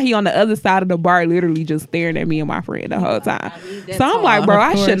whole time he on the other side of the bar literally just staring at me and my friend the whole time. So I'm like, bro,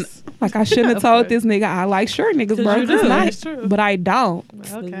 I shouldn't have told this nigga I like short niggas, bro. you do. It's not, It's true. but I don't.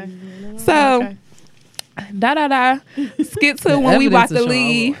 Okay. So Okay. skip to when we about evidence to is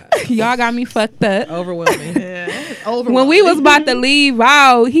leave. Y'all got me fucked up. Overwhelming. When we was about to leave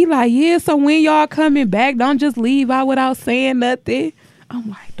out, he like, yeah, so when y'all coming back, don't just leave out without saying nothing. I'm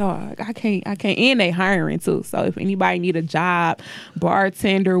like, dog, I can't. And they hiring too. So if anybody need a job,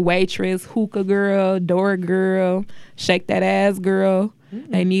 bartender, waitress, hookah girl, door girl, shake that ass girl,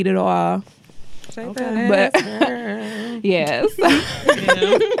 they need it all. But yes.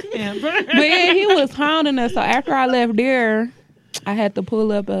 Yeah. But yeah, he was hounding us. So after I left there, I had to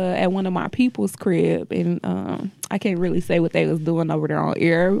pull up at one of my people's crib, and I can't really say what they was doing over there on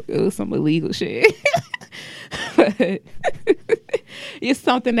air. It was some illegal shit. But it's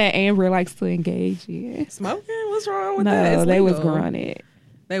something that Amber likes to engage in. Smoking? What's wrong with that? No, It's they was legal. growing it.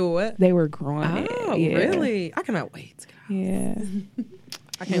 They were what? They were growing Oh, it. Yeah. really? I cannot wait to get out. Yeah.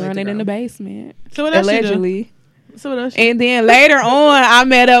 I can't wait Running to in the grow. basement. So what else you do? Allegedly. So what else? And then later on, I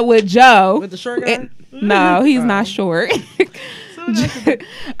met up with Joe. With the short guy? No, he's not short. So what else you do?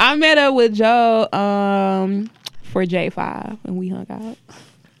 I met up with Joe for J5 and we hung out.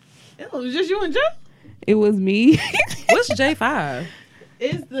 It was just you and Joe? It was me. What's J5?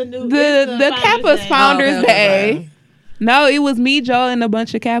 It's the new the Kappa's Founders Oh, okay, Day. okay. No, it was me, Joe, and a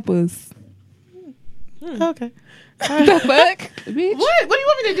bunch of Kappas. Okay. The fuck, bitch. What? What do you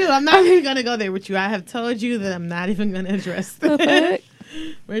want me to do? I'm not even gonna go there with you. I have told you that I'm not even gonna address The that. fuck,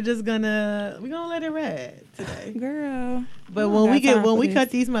 We're gonna let it ride today. girl. But I when got we time for we this. cut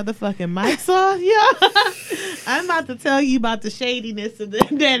these motherfucking mics off, I'm about to tell you about the shadiness of that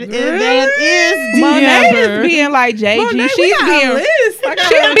is Monet D'Amber. is being like JG. Monet, we She's got a being list. I she's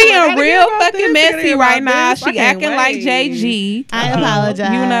gotta being hear real about fucking this, messy hear right about now. this. I She can't acting like wait. JG. I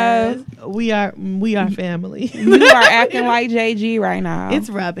apologize. You know, we are family. you are acting like JG right now. It's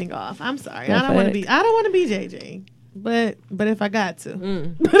rubbing off. I'm sorry. The I don't want to fuck? be. I don't want to be JJ. But if I got to,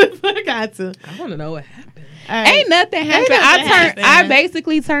 Mm. but if I got to, I want to know what happened. all right. Ain't nothing happened. nothing happened. I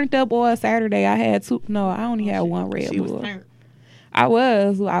basically turned up on Saturday. I had two. No, I only had one Red She was Bull. turned.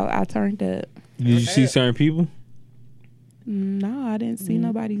 I turned up. Did you see certain people? No, I didn't see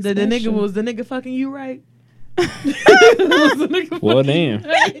nobody. The nigga special. was the nigga fucking you right. Well, damn.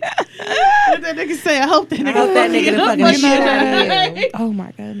 What that nigga say? I hope that nigga. hope that nigga fucking fucking you the shit out right. of you. Oh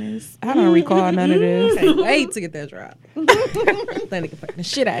my goodness, I don't recall none of this. Can't wait to get that drop. That nigga fucking the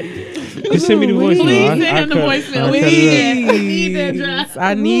shit out of you. Just send me the voicemail. Please I- send I him the cut- voicemail. I We cut it need up. that. We need that drop.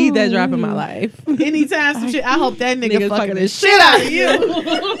 I need that drop in my life. Anytime some shit, I hope that nigga Nigga fucking the shit out of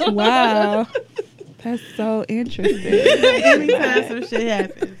you. Wow, that's so interesting. Anytime some shit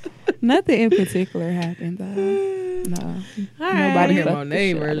happens. Nothing in particular happened though. No, All Nobody Hear fucked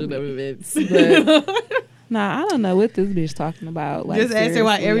Monet the shit out version of of it, but nah. I don't know what this bitch talking about. Like, Just ask her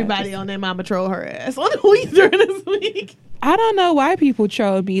why seriously, everybody on their mama troll her ass on the week during this week. I don't know why people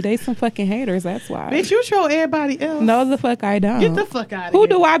troll me. They some fucking haters. That's why. Bitch, you troll everybody else. No, the fuck I don't. Get the fuck out of Who here.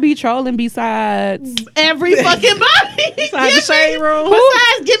 do I be trolling besides Every fucking body. Besides the shade room.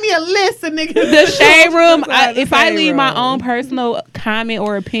 Besides, give me a list of niggas. the shade room? Besides the If I shade leave my room. own personal comment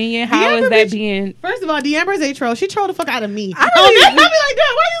or opinion, how D'Amber is that bitch- being? First of all, D'Amber's a troll. She trolled the fuck out of me. I I don't be even- like,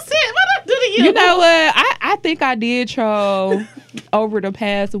 damn, why you saying? What I do to you? You know what? I think I did troll over the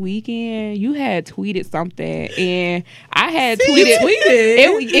past weekend. You had tweeted something, and I had tweeted.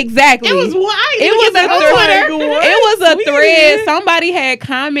 Exactly. It was one. I It didn't was get back a on thread. Twitter. It was a We thread. did. Somebody had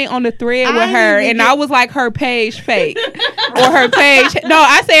comment on the thread I with her, didn't and get- I was like, her page fake, or her page. No,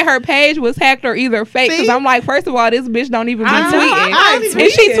 I said her page was hacked or either fake because See? I'm like, first of all, this bitch don't even be I know, tweeting, I don't even-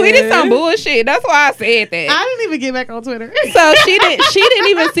 and she tweeted some bullshit. That's why I said that. I didn't even get back on Twitter. So she didn't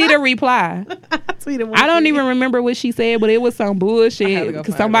even see the reply. I tweeted one I don't thing. even remember what she said, but it was some I had to bullshit go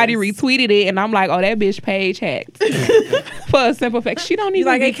because find somebody this. retweeted it, and I'm like, oh, that bitch page hacked for a simple fact. She don't you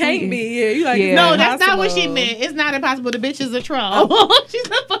even like be it can't tweeting. be. Yeah, you like Yeah. it's No, not that's not what she possible. meant. It's not impossible. The bitch is a troll. She's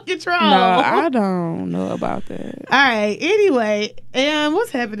a fucking troll. No, I don't know about that. All right. Anyway,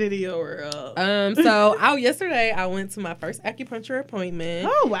 what's happening in your world? So yesterday I went to my first acupuncture appointment.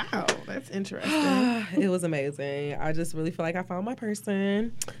 Oh wow, that's interesting. It was amazing. I just really feel like I found my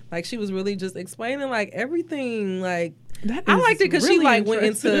person. Like she was really just explaining like everything. Like I liked it because she really like went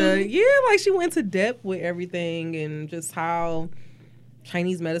into interesting. like she went into depth with everything and just how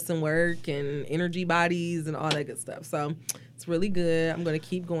Chinese medicine work and energy bodies and all that good stuff. So it's really good. I'm gonna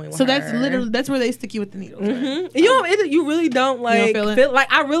keep going with So her. that's where they stick you with the needles. Right? Mhm. You really don't like feel it? feel like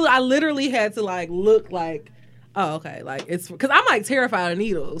I literally had to like look like, oh okay, like it's because I'm like terrified of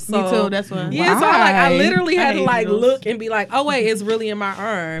needles. So, Me too. That's why. yeah, so I Why? literally I had to hate like needles. look and be like, oh wait, it's really in my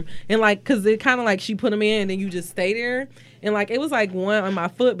arm, and like because it kind of like she put them in and you just stay there, and like it was like one on my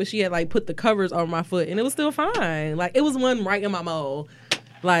foot, but she had like put the covers on my foot, and it was still fine. Like it was one right in my mole,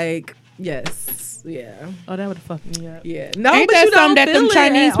 like yes, yeah. Oh, that would have fucked me up. Yeah, no, Ain't but that you don't something that them feel it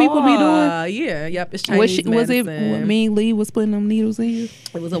Chinese at people be all. Yeah, yep, it's Chinese Was it medicine. Me and Lee was putting them needles in you?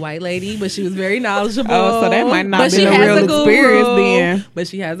 It was a white lady, but she was very knowledgeable. Oh, so that might not But been she a has real guru, experience then. But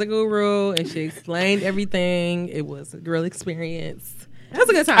she has a guru, and she explained everything. It was a real experience. It was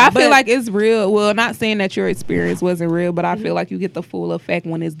a good time. I but feel like it's real. Well, not saying that your experience wasn't real, but I feel like you get the full effect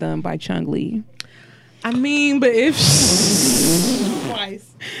when it's done by Chung Lee. I mean, but if Twice.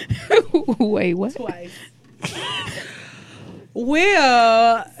 Wait, what? Twice.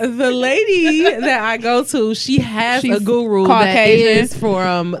 well, the lady that I go to, she has She's a guru Caucasian. that is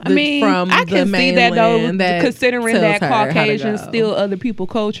from the, I mean, from I the can see that though, mainland that considering tells that her how to Caucasians go. steal other people's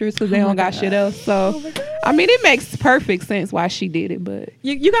cultures because they don't got shit else. So, I mean, it makes perfect sense why she did it, but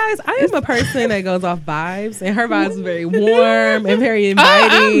You guys, I am a person that goes off vibes, and her vibes are very warm and very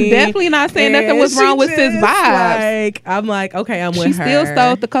inviting. I'm definitely not saying nothing was And wrong she with sis just, vibes. Like, I'm like, okay, I'm with She her. still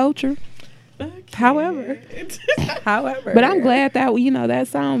stole the culture. However, But I'm glad that that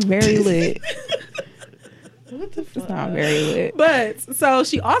sounds very lit. What the It fuck? sounds very lit But so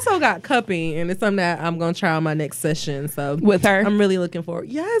she also got cupping, and it's something that I'm gonna try on my next session. So with her. I'm really looking forward.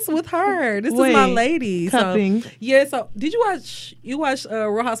 Yes, with her. This is Wait, my lady. cupping. So yeah. So did you watch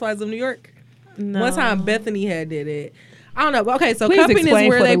Real Housewives of New York? No. One time Bethany had did it. I don't know. But okay, so Please cupping is explain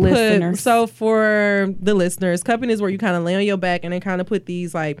where for they the put. listeners. So for the listeners, cupping is where you kind of lay on your back and they kind of put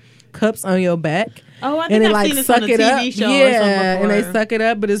these like cups on your back. Oh, I And think they I've like seen this suck on a it TV up, show or something and they before. suck it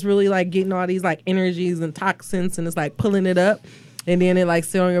up, but it's really like getting all these like energies and toxins, and it's like pulling it up, and then it like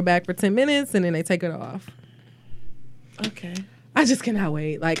sit on your back for 10 minutes, and then they take it off. Okay. I just cannot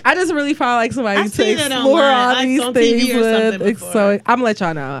wait. Like I just really felt like somebody I've to seen it explore online. all I've these on things TV or something with. before. So I'm gonna let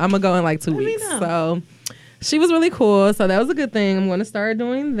y'all know. I'm gonna go in like 2 Let me weeks. know. So she was really cool. So that was a good thing. I'm gonna start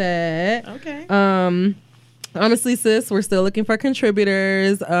doing that. Okay. Honestly, sis, we're still looking for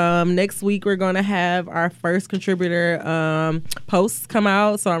contributors. Next week we're gonna have our first contributor posts come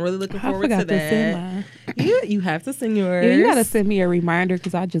out. So I'm really looking I forward forgot to to send that. mine. You have to send yours. Yeah, you gotta send me a reminder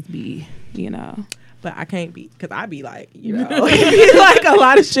because I just be, But I can't be because I be like, it be like a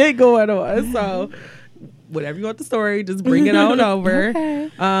lot of shit going on. So whatever you want the story, just bring it on over. Okay.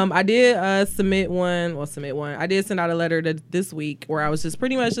 I did submit one. I did send out a letter this week where I was just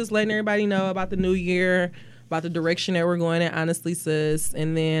pretty much just letting everybody know about the new year, about the direction that we're going in, honestly, sis.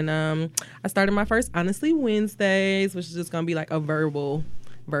 And then I started my first Honestly Wednesdays, which is just gonna be like a verbal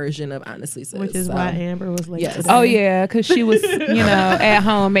version of Honestly Sis. Which is So, why Amber was late. Yes. today. Oh yeah, because she was, at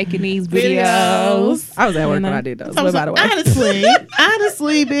home making these videos. I was at work You know? when I did those. So, But by the way,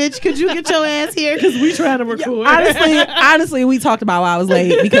 honestly, bitch, could you get your ass here? Because we trying to record. honestly, we talked about why I was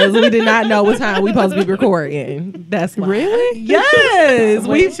late because we did not know what time we supposed to be recording. That's why. Really? Yes.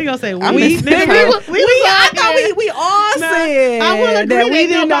 Wait, she gonna say we. I thought we all said I will agree that we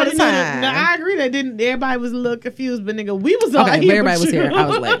didn't know the nobody time. No, I agree that didn't. Everybody was a little confused, but nigga, we was all Okay, here. everybody with was you. here. I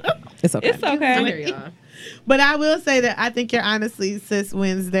was late. It's okay. It's okay. I hear y'all. But I will say that I think your Honestly Sis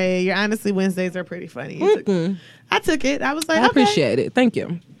Wednesday, your Honestly Wednesdays are pretty funny. I took it. I was like, I appreciate it. Thank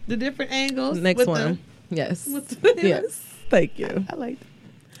you. the different angles. Next with one. Yes. the- Yes. Thank you. I liked it.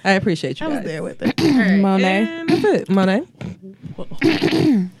 I appreciate you I was guys. there with it. Monet. And that's it. Monet.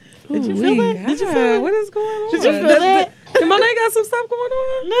 Did you feel that? Did you feel that? What is going on? Did you feel that? Did Monet got some stuff going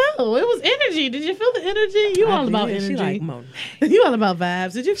on? No, it was energy. Did you feel the energy? You all about energy. She like Monet. You all about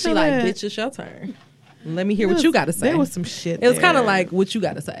vibes. Did you She feel like, that? bitch, it's your turn. Let me hear what you got to say. There was some shit. It was kind of there. like what you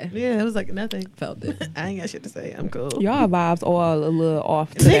got to say. Yeah, it was like nothing. Felt it. I ain't got shit to say. I'm cool. Y'all vibes all a little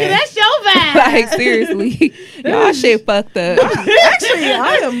off Nigga, today. that's your vibe. Like seriously, y'all shit fucked up. Actually,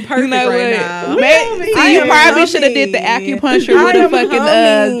 I am perfect You know right what? now. See, you probably should have did the acupuncture with a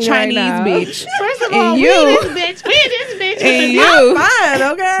fucking Chinese bitch. First of And all, you. we this bitch. And you, Fine,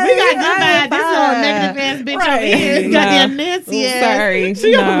 okay. We got good vibes. This is a negative ass bitch over here. Nah. Goddamn Nancy ass. Sorry,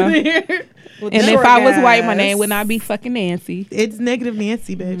 She nah. over there. And if I was white, my name would not be fucking Nancy. It's negative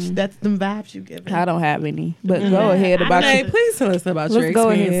Nancy, bitch. That's them vibes you give. I don't have any. But go ahead about Hey, your. please tell us about your Let's go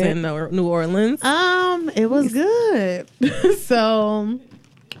experience ahead. in New Orleans. It was good. So,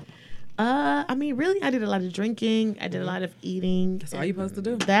 I mean, really, I did a lot of drinking. I did a lot of eating. That's all you supposed to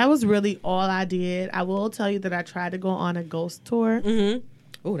do. That was really all I did. I will tell you that I tried to go on a ghost tour Mm-hmm.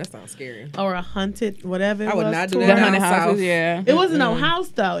 Oh, that sounds scary. or a haunted, whatever. I would was, not do tour. that The haunted down houses, south. yeah. It wasn't no house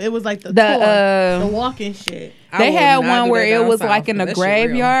though. It was like the The, tour, the walking shit. They had one where it was like in a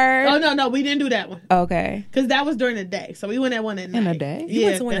graveyard. Oh no, we didn't do that one Okay. because that was during the day. So we went at one at night. In the day? You Yeah,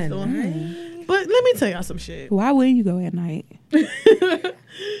 went to one that's at the one. But let me tell y'all some shit. Why would you go at night?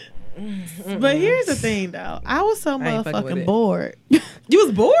 But here's the thing though, I was so I ain't fucking with motherfucking it. bored. You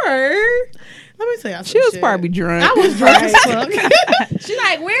was bored. Let me tell y'all some She was shit. probably drunk. I was drunk as fuck. She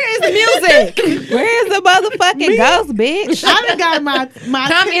like, where is the music? Where's the motherfucking ghost, bitch? I done got my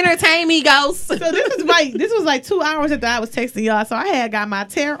Come entertain me, ghost. So this was like 2 hours after I was texting y'all. So I had got my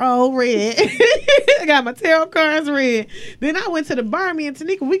tarot read. I got my tarot cards read. Then I went to the bar. Me and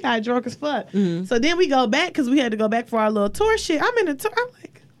Tanika, we got drunk as fuck. Mm-hmm. So then we go back because we had to go back for our little tour shit. I'm in the tour. I'm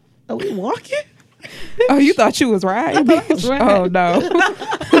like, are we walking? Oh, you thought you was riding? I was riding. Oh no,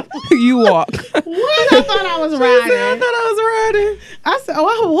 you walk. What? I thought I was riding. I thought I was riding. I said,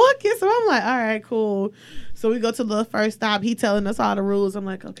 oh, I'm walking. So I'm like, all right, cool. So we go to the first stop. He telling us all the rules. I'm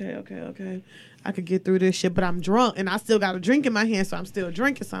like, okay. I could get through this shit, but I'm drunk and I still got a drink in my hand, so I'm still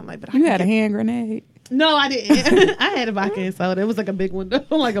drinking. So I'm like, but You had a hand grenade. No, I didn't. I had a vodka and soda. It was like a big one, though,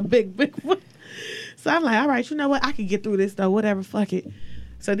 like a big one. So I'm like, all right, you know what? I can get through this though. Whatever, fuck it.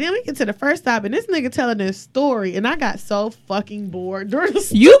 So then we get to the first stop, and this nigga telling this story, and I got so fucking bored during the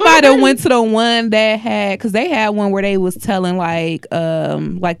story. You might have went to the one that had, because they had one where they was telling like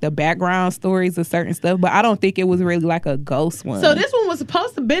the background stories of certain stuff, but I don't think it was really like a ghost one. So this one was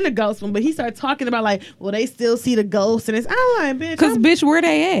supposed to be a ghost one, but he started talking about like, well, they still see the ghost, and it's I'm like, bitch, Because bitch, where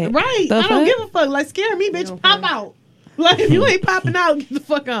they at? right? The I don't fuck? give a fuck. Like, scare me, bitch. Pop out. Like, if you ain't popping out, get the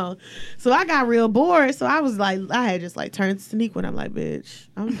fuck on. So I got real bored. So I was like, I had just like turned to Sneak when I'm like, bitch,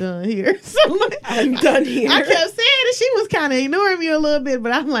 I'm done here. So like, I'm done here. I kept saying it. She was kind of ignoring me a little bit,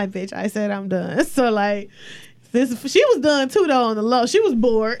 but I'm like, bitch, I said I'm done. So like, she was done too though on the low. She was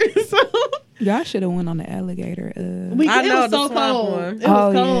bored. So Y'all should have went on the alligator. I it know, was the so swamp cold. one. It was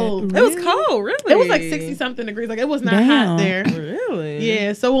Oh, yeah. cold. It was cold, really. It was like 60 something degrees. Like, it was not Damn. hot there. Really?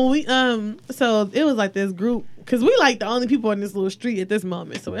 Yeah, so when we so it was like this group, because we like the only people in this little street at this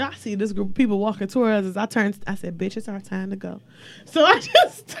moment. So when I see this group of people walking towards us, I said, bitch, it's our time to go. So I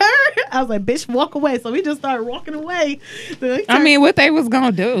just turned. I was like, bitch, walk away. So we just started walking away. I mean, what they was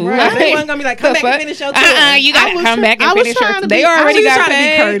gonna do? Right. Like, They wasn't gonna be like, come back and finish your tour. You gotta come back and I was finish trying your. to They be- I already was got trying to be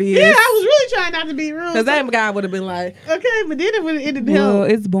paid. courteous. yeah, I was really trying not to be rude. Because that guy would have been like, Okay, but then it didn't Well,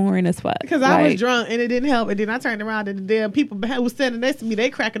 help. it's boring as fuck. Because I was drunk and it didn't help. And then I turned around and the damn people who was standing next to me, they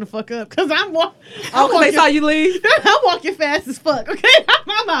cracking the fuck up. Because I'm oh, because they saw you leave? I'm walking fast as fuck. Okay,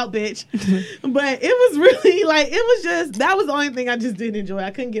 I'm out, bitch. But it was really like, it was just, that was the only thing I just didn't enjoy. I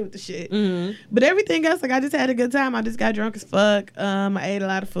couldn't get with the shit. Mm-hmm. But everything else, like, I just had a good time. I just got drunk as fuck. I ate a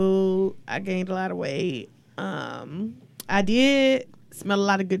lot of food. I gained a lot of weight. I did smell a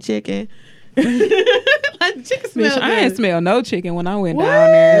lot of good chicken. Like, chicken smell Bitch, I ain't good. smell no chicken when I went What?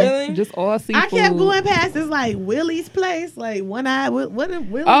 down there. Really? Just all seafood. I kept going past this like Willie's place, like One Eye. What a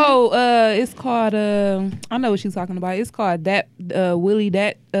Willie? Oh, it's called. I know what she's talking about. It's called that Willie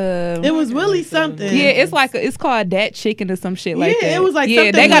that. It was Willie something. Yeah, it's like it's called that chicken or some shit like Yeah, that. it was like yeah,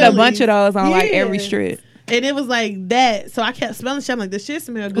 something they got a Willie's. bunch of those on like every Yeah. strip. And it was like that. So I kept smelling shit. I'm like, this shit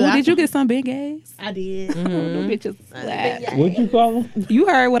smell good. Ooh, did you get some big ass? I did. Them bitches slap. What'd you call him? You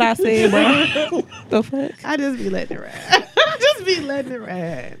heard what I said, bro. The fuck? I just be letting it ride. I just be letting it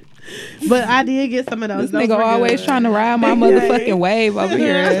ride. But I did get some of those. This Those nigga were always good. trying to ride my motherfucking wave over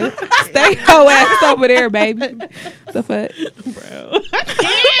here. Stay your ass over there, baby. The fuck?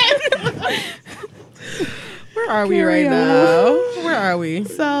 Where are we Carry right on. now? Where are we?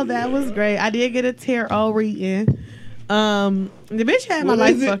 So that was great. I did get a tarot reading. The bitch had my What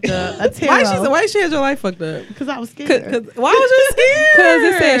life is it? fucked up. A tarot. Why she had your life fucked up? Because I was scared. Why was you scared? Because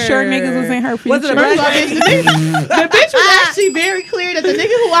it said short niggas was in her future. Was it a First black of all, the bitch was actually very clear that the nigga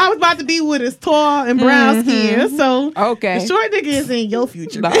who I was about to be with is tall and brown skin. So Okay. the short nigga is in your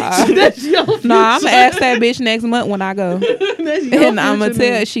future. Nah. Bitch. That's your future. Nah, I'm gonna ask that bitch next month when I go, That's your and I'm gonna future,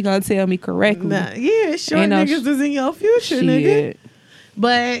 tell. nigga. She gonna tell me correctly. Nah, yeah, short Ain't no niggas is in your future, nigga. Shit.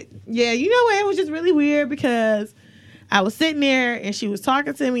 But yeah, you know what? It was just really weird because I was sitting there and she was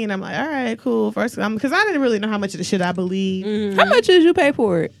talking to me, and I'm like, all right, cool. First, because I didn't really know how much of the shit I believe. How much did you pay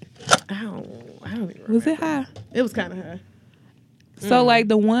for it? I don't even Was it remember. high? It was kind of high. So like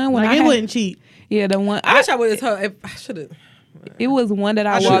the one when Like, I it had, wasn't cheap. yeah, the one I wish I would have told. I should have. it was one that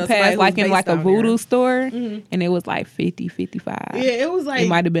I should've walked somebody past who like was in like based a out voodoo here. store, Mhm. and it was like 50, 55. Yeah, it was like It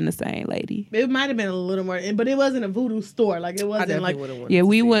might have been the same lady. it might have been a little more, but it wasn't a voodoo store. Like it I wasn't definitely like would have went. Yeah, to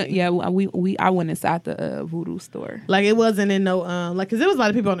we see. went. Yeah, we I went inside the voodoo store. like it wasn't in no like because there was a lot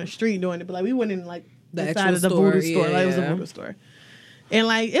of people on the street doing it, but like we went in like The inside actual of the store, voodoo store. Like it was a yeah. voodoo store, and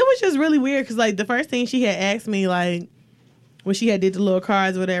like it was just really weird because like the first thing she had asked me like when she had did the little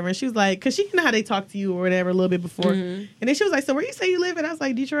cards or whatever, and she was like, because she know how they talk to you or whatever a little bit before, and then she was like, so where you say you live at? I was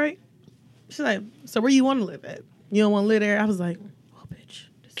like, Detroit. She's like, so where you want to live at? You don't want to live there? I was like, oh bitch,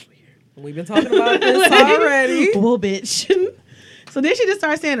 this is weird. We've been talking about this already. Well, bitch. So then she just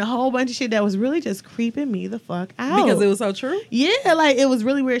started saying a whole bunch of shit that was really just creeping me the fuck out. Because it was so true. Yeah, like it was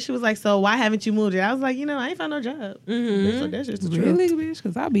really weird. She was like, so why haven't you moved here? I was like, I ain't found no job. Bitch, like, that's just the truth. Really, bitch?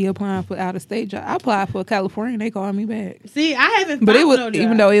 Because I be applying for out of state job. I applied for California. They called me back, See, I haven't but found it was no job.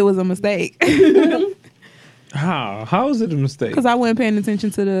 even though it was a mistake How is it a mistake? because I wasn't paying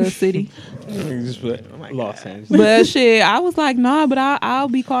attention to the city. You just put Los Angeles. But shit, I was like, nah, but I'll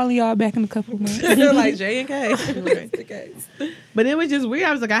be calling y'all back in a couple of months. Like J and K. That's the case. But it was just weird.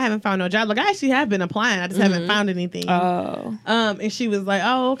 I was like, I haven't found no job. Like I actually have been applying. I just haven't found anything. Oh, And she was like,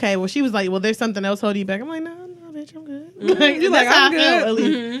 oh, okay. Well, she was like, well, there's something else holding you back. I'm like, no, bitch, I'm good. You're like, that's how I'm I felt,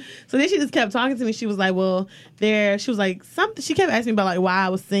 good. at least. So then she just kept talking to me. She was like, well, she was like, something. She kept asking me about like why I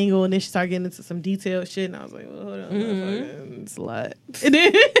was single. And then she started getting into some detailed shit. And I was like, well, hold on, motherfucking slut. And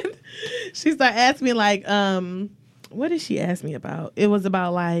then she started asking me like, what did she ask me about? It was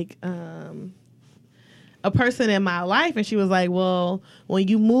about like, a person in my life, and she was like, well, when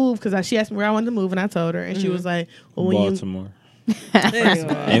you move, because she asked me where I wanted to move, and I told her, and she was like, well, when Baltimore. Anyway.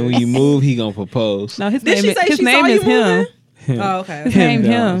 And when you move, he gonna propose. no, his Did name she is say his she name saw is you him. moving? Oh, okay. His name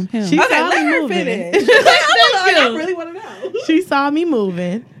Him, him. She Okay, saw let me her moving. finish. I really want to know. She saw me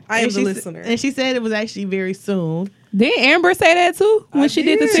moving. I am and the she listener. And she said it was actually very soon. Didn't Amber say that too when she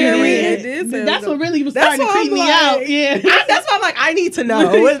did the did. Tara It Reid? did say That's that. what really was That's starting to why creep I'm me like- out. Yeah. That's why I'm like, I need to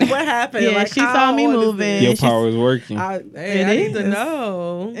know what happened. Yeah, like, she saw me how old is moving. this? Your she's- power is working. I It need to is.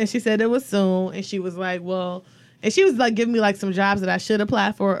 know. And she said it was soon. And she was like, well, and she was like giving me like some jobs that I should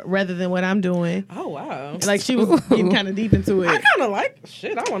apply for rather than what I'm doing. Oh wow. Like she was getting kind of deep into I it. kind of like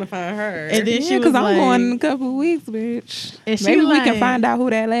shit. I want to find her. And then she Yeah, was because I'm like, going in a couple of weeks, bitch. And she Maybe we like- can find out who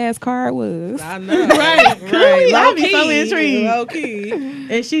that last card was. I know. Right. Could we? I'd be so Low-key. intrigued. Low-key.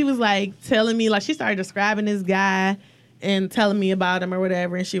 And she was like telling me, like she started describing this guy and telling me about him or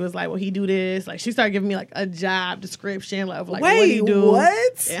whatever. And she was like, well, he do this. Like she started giving me like a job description of like what he Wait, do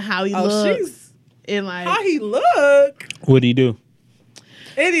what? and how he Oh, looks. she's- And like How he look? What'd he do?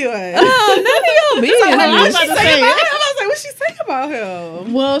 Anyway. Oh, none of your I was business. about to say, What she say about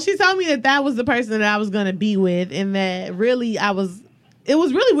him? well, she told me that that was the person that I was gonna be with, and that really it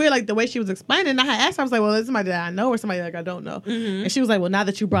was really weird, like the way she was explaining. I had asked her, I was like, well, is somebody that I know or somebody like I don't know? Mm-hmm. And she was like, well, now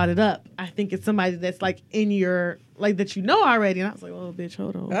that you brought it up, I think it's somebody that's like in your, like that you know already. And I was like, well, bitch,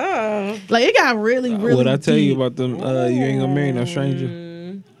 hold on. Oh. Like it got really, really What I tell you deep. about them? You ain't gonna marry no stranger.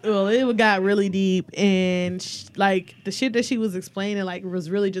 Well, it got really deep, and like the shit that she was explaining, like was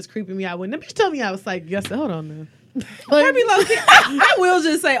really just creeping me out. When the bitch told me, I was like, yes, hold on now. Like, I be low-key. I will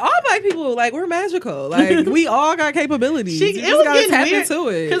just say, all black people, like, we're magical. Like, we all got capabilities. You it just was gotta getting tap weird, into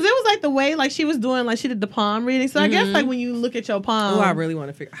it. because it was like the way like she was doing, like she did the palm reading. So I guess like when you look at your palm, Oh, I really want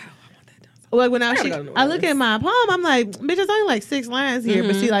to figure. I want that done. like when gotta she, go to New I look at Orleans. my palm, I'm like, bitch, there's only like 6 lines here,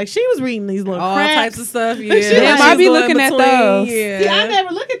 but see, like she was reading these little All cracks. types of stuff. Yeah, She Damn, like- I be She's going looking at between, those. Yeah, See, I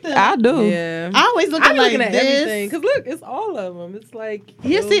never look at them. I do. Yeah, I always look I'm at like looking at everything this. because look, it's all of them. It's like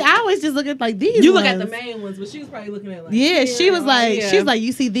Yeah, see, I always just look at like these. you look at the ones. main ones, but she was probably looking at like Yeah, she was like, yeah. she's like,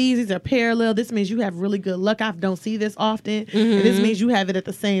 you see these are parallel. This means you have really good luck. I don't see this often, and Mm-hmm. this means you have it at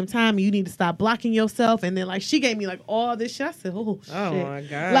the same time. You need to stop blocking yourself. And then like she gave me like all this shit. I said, oh shit. Oh my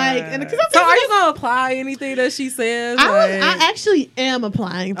god! Like, and because so are you gonna apply anything that she says? I actually am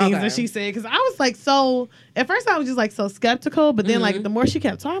applying things Okay. that she said because I was like so. At first, I was just like so skeptical, but then like the more she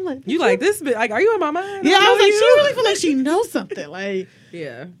kept talking, I'm like, Mm-hmm. you like this bit? Like, are you in my mind? Yeah, I was like, you. she really feel like she knows something. Like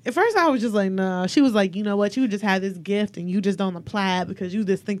Yeah. at first, I was just like, nah. She was like, you know what? You just have this gift and you just don't apply it because you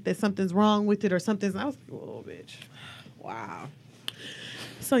just think that something's wrong with it or something's. I was like, whoa, bitch. Wow.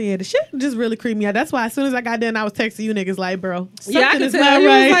 So yeah, the shit just really creeped me out. That's why as soon as I got done, I was texting you niggas like, bro, something Yeah, I could is tell. not You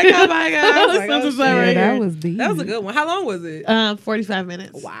right. was like, oh my god. I was like, Something's oh, not shit. right that here. was deep. That was a good one. How long was it? 45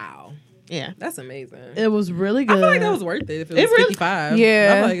 minutes. Wow. Yeah, That's amazing. it was really good. I feel like that was worth it if it was It really- 55.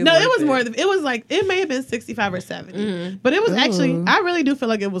 Yeah. I feel like No, it worth was more than it was like it may have been 65 or 70, but it was actually Ooh. I really do feel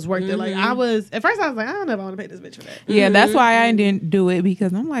like it was worth it. Like I was at first I was like I don't know if I want to pay this bitch for that. Yeah, that's why I didn't do it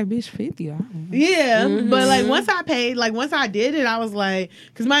because I'm like, bitch, 50. I don't know. Yeah, but like once I paid, like once I did it, I was like,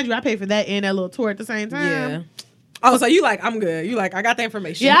 because mind you, I paid for that and that little tour at the same time. Yeah. Oh, so you like, I'm good. You like, I got the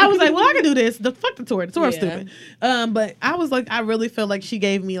information. Yeah, I was like, well, I can do this. The fuck the tour. The tour's Yeah. stupid. But I was like, I really felt like she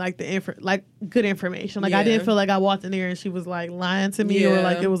gave me like like good information. Like I Yeah. didn't feel like I walked in there and she was like lying to me or Yeah.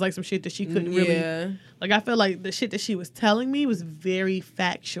 like it was like some shit that she couldn't really. Yeah. Like I felt like the shit that she was telling me was very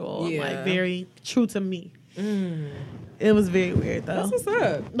factual, and, Yeah. like very true to me. It was very weird though. That's what's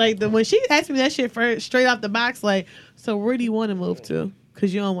up. Like when she asked me that shit first, straight off the box, like, so where do you want to move to?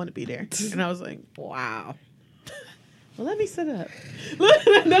 Because you don't want to be there. And I was like, Wow. well, let me sit up. That was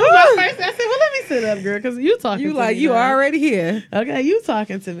my first. I said, well, let me sit up, girl, because you talking. You to like, me you now. already here. Okay, you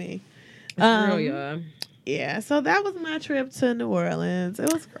talking to me. For real, y'all. Yeah, so that was my trip to New Orleans.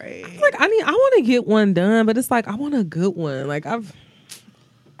 It was great. Like, I want to get one done, but it's like, I want a good one. Like, I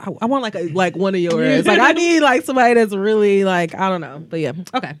want like one of yours. Like, I need like somebody that's really like, I don't know. But yeah.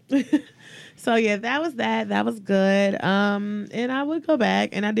 Okay. So yeah, that was that. That was good. And I would go back,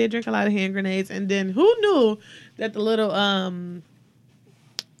 and I did drink a lot of hand grenades. And then who knew that the little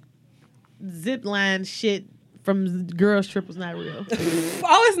zip line shit from girls trip was not real?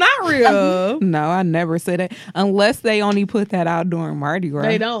 Oh, it's not real. No, I never said that unless they only put that out during Mardi Gras.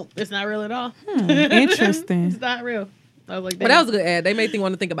 They don't. It's not real at all. Interesting. It's not real. I was like, But that was a good ad. They made me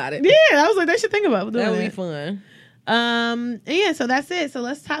want to think about it. yeah. I was like, they should think about doing That would be that. fun. And yeah, so that's it. So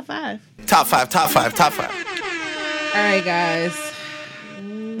let's top 5. Top 5, top 5, top 5. All right, guys.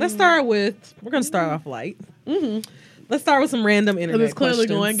 Let's start with. We're gonna start off light. Let's start with some random internet It's clearly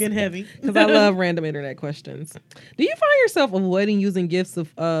questions. going getting heavy. Because I love random internet questions. Do you find yourself avoiding using gifts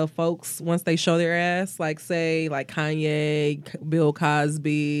of folks once they show their ass? Like, say, like Kanye, Bill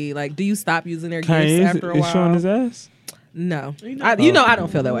Cosby. Like, do you stop using their gifts Kanye after a is while? showing his ass. No. You know- I don't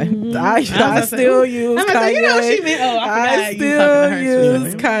feel that way. I gonna say, still use I'm Kanye. like, you know what she meant? Oh, I forgot I you still talking to her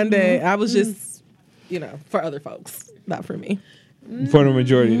use specifically. Kanye. I was just, for other folks, not for me. for the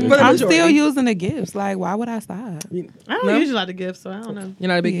majority. Of the For the time. I'm majority. still using the gifts. Like, why would I stop? I don't No? usually like the gifts, so I don't know. You're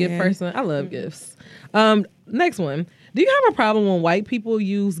not a big gift Yeah. person. I love gifts. Next one. Do you have a problem when white people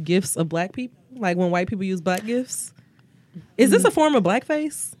use gifts of black people? Like when white people use black gifts? Is this a form of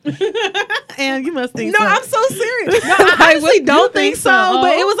blackface? And you must think No, so. I'm so serious. No, I honestly don't think so. so?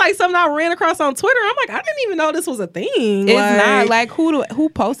 But it was like something I ran across on Twitter. I'm like, I didn't even know this was a thing. It's not like who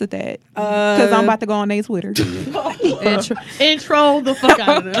posted that? Because I'm about to go on their Twitter. and troll the fuck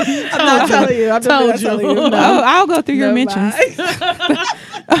out of them. I'm not telling you. I'm Told not telling you. you. No. Oh, I'll go through your No mentions. lie.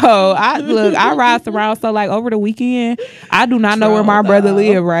 Oh, I ride around. So like over the weekend, I do not know where my brother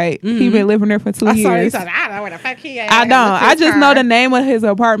live. Right, he been living there for 2 I saw you years. said, I don't know where the fuck he at. I don't. gotta look I his just car. know the name of his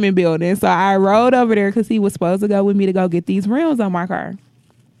apartment building. So I rode over there because he was supposed to go with me to go get these rims on my car.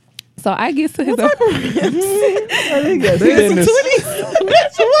 So I get to his apartment.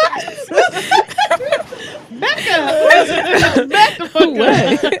 Back the fuck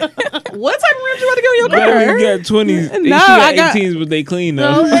up. What type of rims you want to get on your But car? you got 20s. No, got I got- 18s, but they clean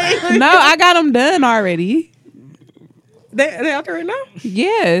though. No, I got them done already. They out there right now?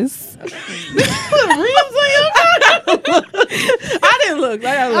 Yes. Rims on your car. I didn't look.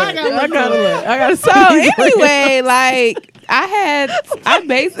 I gotta look. I gotta So anyway, like I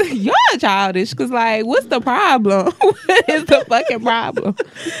basically y'all childish because like what's the problem? What is the fucking problem?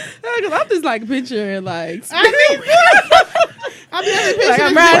 Because I'm just like picturing like I'm basically Like,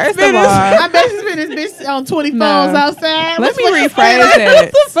 picturing first of all, I basically spent this bitch on 20 No. phones outside. let me What the rephrase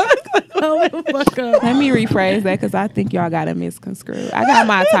that. fuck up? Let me rephrase that because I think y'all got it misconstrued. I got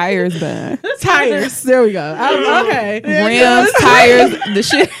my tires done. tires. There we go. Okay. Rims, tires, the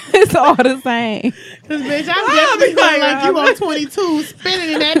shit is all the same. This bitch, I'm definitely like you on 22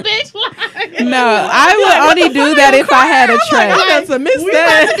 spinning in that bitch. Like, No, I would only do that if I had a track. I got to miss we about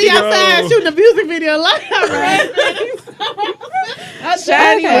that. to be outside Yo. shooting a music video like right.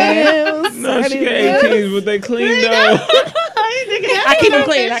 Shiny wheels. No, she got 18s, but they clean though. I keep them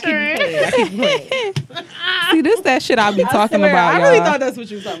clean. I keep them clean. See, this that shit I be talking Swear, about, I y'all. really thought that's what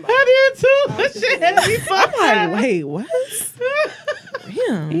you were talking about. I did too. That shit had me fucked I'm up. like, wait, what?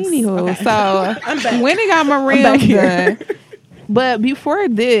 Rims. Anywho, so back. when he got my rims done, but before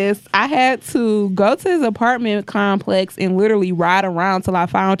this, I had to go to his apartment complex and literally ride around till I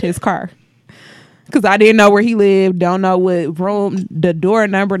found his car. Cause I didn't know where he lived, don't know what room, the door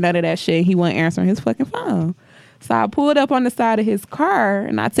number, none of that shit. He wasn't answering his fucking phone. So I pulled up on the side of his car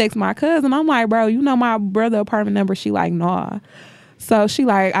and I text my cousin. I'm like, bro, you know my brother apartment number? She like, nah. So she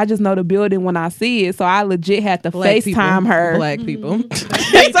like, I just know the building when I see it. So I legit had to FaceTime her. Black people.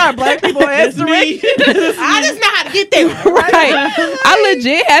 That's our black people answering. I just know how to get there. Right. I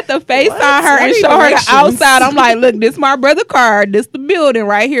legit had to FaceTime her I and need show her the directions. outside. I'm like, look, this my brother car. This the building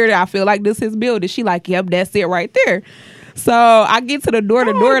right here. I feel like this his building. She like, yep, that's it right there. So I get to the door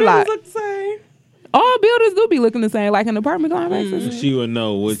lock. Look the same. All buildings do be looking the same, like an apartment complexes. She would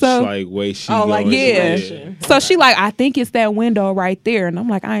know which So- like way she Oh, like, going. yeah. Yeah. So she like, I think it's that window right there. And I'm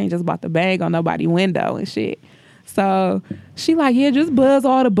like, I ain't just about to bang on nobody window and shit. So she like, yeah, just buzz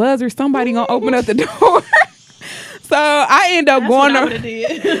all the buzzers. Somebody gonna open up the door. So I end up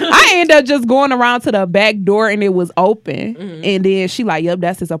I end up just going around to the back door and it was open. And then she like, yep,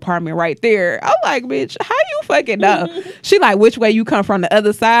 that's his apartment right there. I'm like, bitch, how you fucking know? She like, which way you come from, the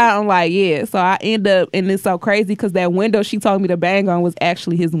other side? I'm like, yeah. So I end up, and it's so crazy because that window she told me to bang on was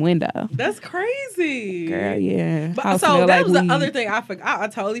actually his window. That's crazy. Girl, yeah. But, House so smell that like was the weed. other thing I forgot. I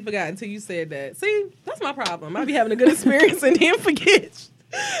totally forgot until you said that. See, that's my problem. I be having a good experience and then forget.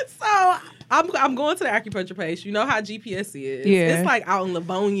 So I'm going to the acupuncture place. You know how GPS is. Yeah. It's like out in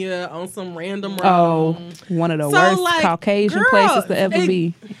Livonia on some random road. Oh, one of the So, worst like, Caucasian girl, places to ever it-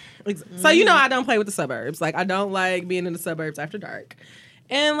 be. So you know I don't play with the suburbs. Like I don't like being in the suburbs after dark.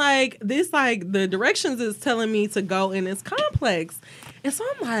 And like this, like the directions is telling me to go in this complex. And so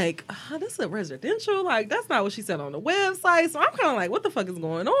I'm like, oh, this is a residential. Like that's not what she said on the website. So I'm kind of like, what the fuck is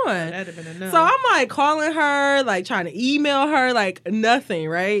going on? That'd have been enough. So I'm like calling her, like trying to email her, like nothing,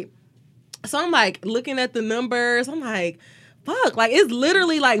 right? So I'm like looking at the numbers. I'm like, fuck, like it's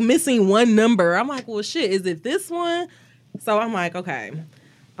literally like missing one number. I'm like, well, shit, is it this one? So I'm like, okay.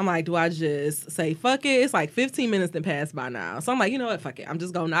 I'm like, do I just say fuck it? It's like 15 minutes that passed by now. So I'm like, you know what? Fuck it. I'm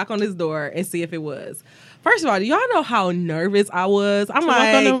just gonna knock on this door and see if it was. First of all, do y'all know how nervous I was? I'm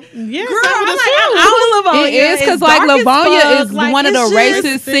like, yeah, girl, I'm like, I'm in Livonia. It is because It's like dark as Livonia fuck. is Like, one of the it's racist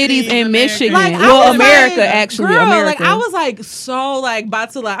just- cities in America. Michigan. Like, I well, was America like, actually, girl, America. Like I was like so like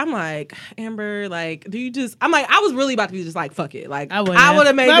about to like I'm like Amber, like do you just? I'm like I was really about to be just like fuck it, like I wouldn't I have. would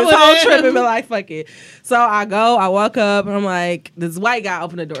have made I this whole wouldn't. trip and be like fuck it. So I walk up and I'm like this white guy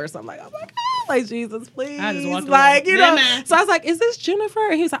opened the door, so I'm like oh my god. Like, Jesus, please. I just walked like, away. you know. Man. So I was like, is this Jennifer?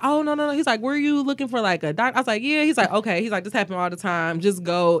 And he was like, oh, no. He's like, were you looking for like a doctor? I was like, yeah. He's like, okay. He's like, this happens all the time. Just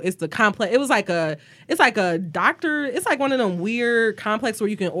go. It's the complex. It was like it's like a doctor. It's like one of them weird complex where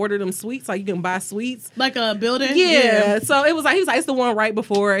you can order them sweets. Like you can buy sweets. Like a building? Yeah. So it was like, he was like, it's the one right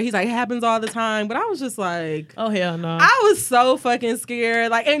before. He's like, it happens all the time. But I was just like, Oh, hell no. I was so fucking scared.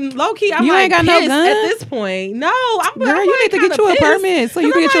 Like, and low key, I'm You like ain't got no pissed gun? at this point. No, Girl, you need to get you a permit so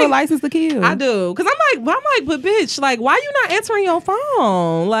you can get you a license to kill. I do, cause I'm like, but bitch, like, why you not answering your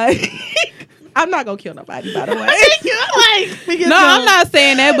phone? Like, I'm not gonna kill nobody, by the way. No, I'm not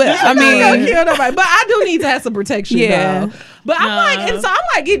saying that, but I I'm not gonna mean, kill nobody, but I do need to have some protection. Yeah. though. But I'm like, and so I'm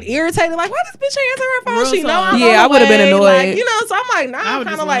like getting irritated. Like, why this bitch ain't answer her phone? Real She know talk. I'm Yeah, on the I would've been way. annoyed. Like, you know, so I'm like, I now I'm would've kind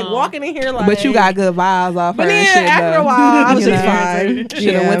just of like went walking in here like. but you got good vibes off her But and then shit, after though. a while, I was You just know? fine.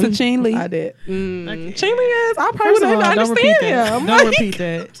 Should have went to Chin Lee. I did. Okay. Chili is. I probably First would of all, have don't repeat understand that. him. Don't Like, repeat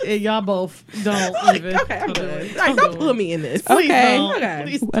that. Y'all both don't even. Okay, I'm Don't do good. it. Like, don't put me in this. Please Okay. don't. Okay.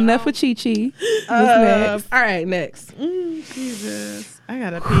 Please Enough don't. for Chi Chi. What's next? All right, next. Jesus. I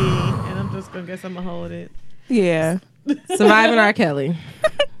gotta pee, and I'm just gonna guess I'm gonna hold it. Yeah. Surviving R. Kelly.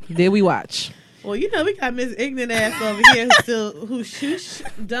 Did we watch? Well, you know we got Miss Ignorant ass over here who shush.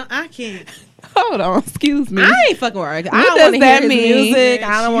 I can't. Hold on. Excuse me. I ain't fucking with R. Kelly. I What don't does want to hear that his mean? music.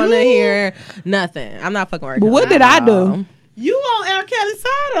 I don't want to You- hear nothing. I'm not fucking with R. But Kelly. what did I do? You on R. Kelly's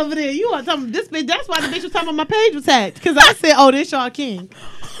side over there. You want talking this bitch? That's why the bitch was talking about my page was hacked. Because I said, "Oh, this y'all king."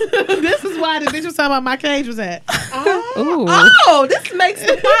 This is why the bitch was talking about my page was hacked. Ooh. Oh, this makes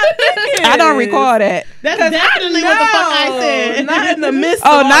the plot I don't recall that. That's definitely what the fuck I said. Not in the midst.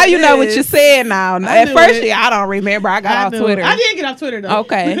 Oh, of now all you know what this. you said now. I At knew first, it. I don't remember. I got off knew Twitter. it. I did get off Twitter though.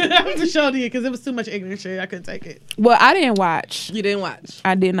 Okay. I for sure did because it was too much ignorant shit. I couldn't take it. Well, I didn't watch. You didn't watch.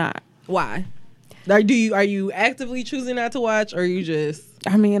 I did not. Why? Like, are you actively choosing not to watch, or you just?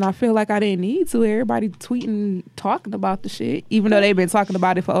 I mean, I feel like I didn't need to. Everybody tweeting, talking about the shit, even though they've been talking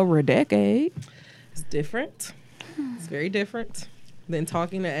about it for over a decade. It's different. It's very different than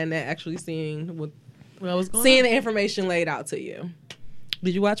talking and then actually seeing what What was going seeing the information laid out to you.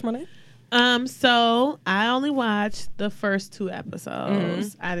 Did you watch Monet? on? So I only watched the first 2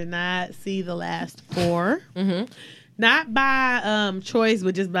 episodes. I did not see the last 4. Not by choice,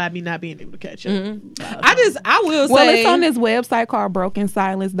 but just by me not being able to catch it. I will say. Well, it's on this website called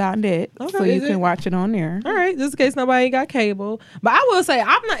brokensilence.net, so Okay, you is can it? watch it on there. All right, just in case nobody got cable. But I will say,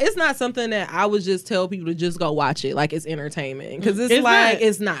 it's not something that I would just tell people to just go watch it. Like, it's entertainment. Because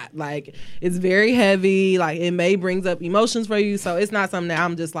it's not. Like, it's very heavy. Like, it may brings up emotions for you. So, it's not something that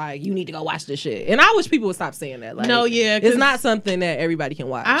I'm just like, you need to go watch this shit. And I wish people would stop saying that. Like, No, yeah, 'cause it's not something that everybody can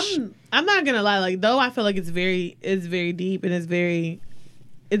watch. I'm not gonna lie, like though I feel like it's very deep and it's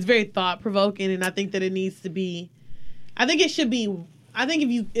very thought provoking, and I think that it needs to be. I think it should be. I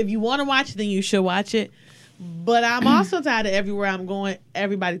think if you want to watch it, then you should watch it. But I'm also tired of everywhere I'm going,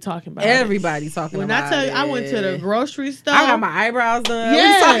 everybody talking about it. Everybody's talking When about I tell you, it. I went to the grocery store. I got my eyebrows done.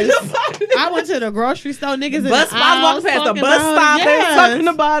 Yes. We talking about it. I went to the grocery store. Niggas in Bus, the I was aisles walking past the talking bus about stop. it. They was Yes. talking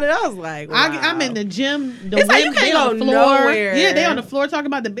about it. I was like, wow. I'm in the gym. It's like you can't they go on the floor. nowhere. Yeah, they on the floor talking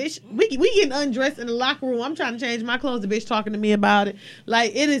about the bitch. We getting undressed in the locker room. I'm trying to change my clothes. The bitch talking to me about it.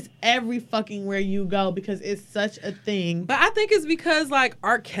 Like, it is every fucking where you go because it's such a thing. But I think it's because like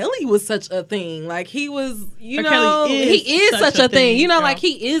R. Kelly was such a thing. Like he was, you R. know, Kelly is he is such a thing. You know, girl. like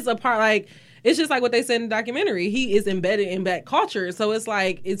he is a part. Like it's just like what they said in the documentary. He is embedded in black culture. So it's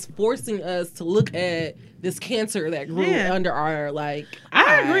like it's forcing us to look at this cancer that grew Yeah. under our like. I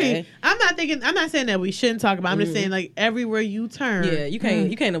eye. agree. I'm not saying that we shouldn't talk about it. I'm just saying like everywhere you turn. Yeah, you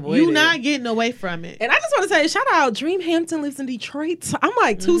can't avoid You it. not getting away from it. And I just want to say, shout out, Dream Hampton lives in Detroit. So I'm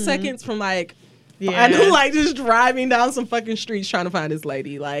like 2 seconds from like. Yeah. I know, like just driving down some fucking streets trying to find this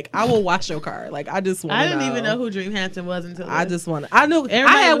lady. Like, I will wash your car. Like, I just want. I didn't even know who Dream Hampton was until I this. just want. I know. Everybody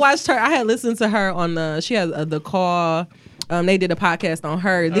I had was- watched her. I had listened to her on the. She has the call. They did a podcast on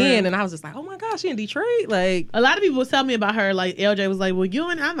her then, and I was just like, oh my gosh, she in Detroit. Like, A lot of people was telling me about her. Like LJ was like, "Well, you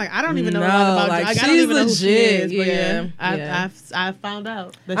and I'm like, I don't even know a No, lot about. like, Like, I don't she's even know who she legit, is." But yeah, yeah, yeah. I found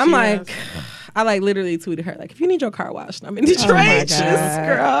out. That I'm she like, is. I like literally tweeted her like, if you need your car washed, I'm in Detroit. my Just, God.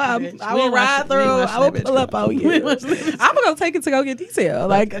 girl, I Bitch, will we ain't ride watching- we through. ain't watching I will that bitch, pull up girl. on We you. ain't watching that bitch. I'm gonna go take it to go get detail.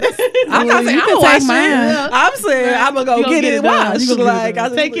 Like, I'm Well, not saying you I'm can gonna take wash mine. it. I'm saying I'm gonna go You gonna get get it it done. washed. You gonna get it Like,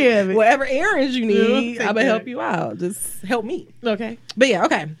 done. Take care of it. Whatever errands you need, take I'm gonna care. help you out. Just help me. Okay. But yeah,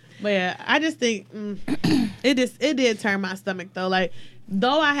 okay. But yeah, I just think it did turn my stomach though. Like,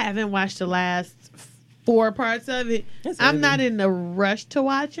 though I haven't watched the last 4 parts of it, That's I'm heavy. not in a rush to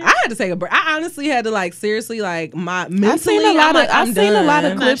watch it. I had to take a break. I honestly had to seriously my mentally. I've seen a lot I'm of like, I'm I've seen a lot done.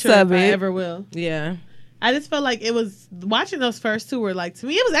 of I'm not clips sure of if I it. ever will. Yeah. I just felt like it was watching those first two were like, to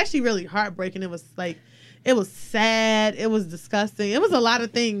me, it was actually really heartbreaking. It was like, it was sad. It was disgusting. It was a lot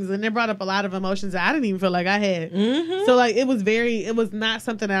of things, and it brought up a lot of emotions that I didn't even feel like I had. Mm-hmm. So like, it was not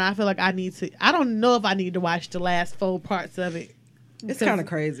something that I feel like I need to. I don't know if I need to watch the last 4 parts of it. It's kind of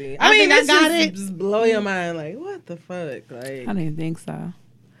crazy. I mean, it's I got it. just blow your mind. Like, what the fuck? Like, I didn't think so.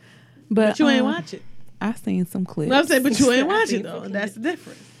 But you ain't watch it. I seen some clips. No, I'm saying, but you ain't watch I it though. That's the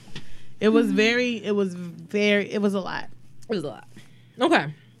difference. It was it was a lot. It was a lot.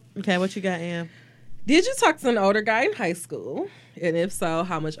 Okay. Okay, what you got, Am? Did you talk to an older guy in high school? And if so,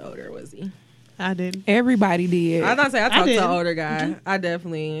 how much older was he? I didn't. Everybody did. I talked to an didn't. older guy. I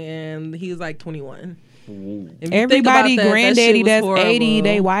definitely, and he was like 21. If you think Everybody, about that, granddaddy shit was that's horrible. 80,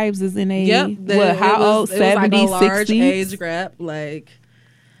 they wives is in 80. Yep. What, how old? 70, it was like a large 60? age gap. Like,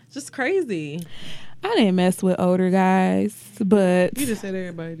 just crazy. I didn't mess with older guys, but You just said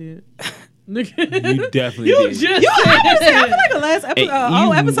everybody did. You definitely You did. just I feel like the last episode,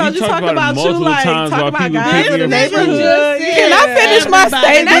 you you talked talking about it about you multiple like times talking while about people guys pick in the your neighborhood. food. Can I finish my And that's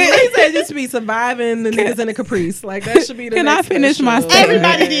what statement? he said. Just be surviving the niggas in the Caprice. Like that should be the. Can I next finish my special. statement?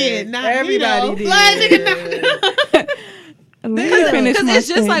 Everybody did. Not Everybody you know. did. Like, nigga, Let me Because finish my it's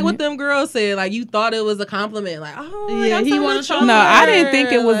just like what statement. them girls said. Like you thought it was a compliment. Like oh Yeah, he wanted to- No, I didn't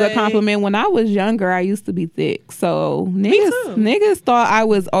think it was a Like, compliment. When I was younger, I used to be thick. So too. niggas thought I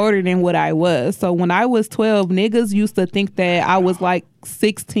was older than what I was. So when I was 12, niggas used to think that I was like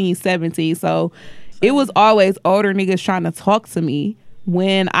 16, 17. So it was always older niggas trying to talk to me.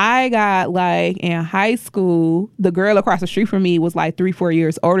 When I got like in high school, the girl across the street from me was like 3-4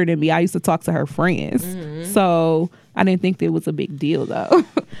 years older than me. I used to talk to her friends. So I didn't think it was a big deal though.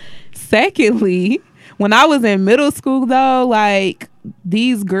 Secondly, when I was in middle school though, like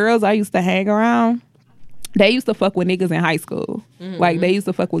these girls I used to hang around, they used to fuck with niggas in high school. Like they used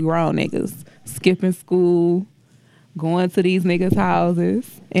to fuck with grown niggas, skipping school, going to these niggas' houses,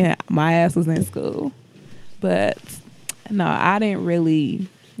 and my ass was in school. But no, I didn't really.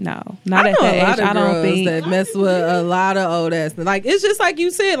 No, not I at know that a lot age. of I don't girls think. that mess with a lot of old ass. Like it's just like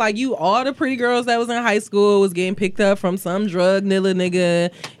you said. Like you, all the pretty girls that was in high school was getting picked up from some drug dealer nigga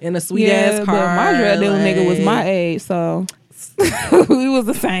in a sweet ass car. But my drug dealer nigga was my like- age, so we was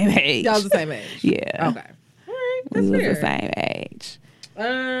the same age. Y'all was the same age. Yeah. Okay. All right. That's We was fair. the same age.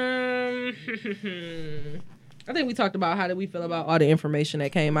 I think we talked about how did we feel about all the information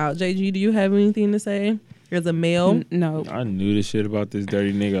that came out. JG, do you have anything to say? As a male, No. I knew the shit about this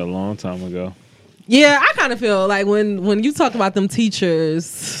dirty nigga a long time ago. yeah, I kind of feel like when you talk about them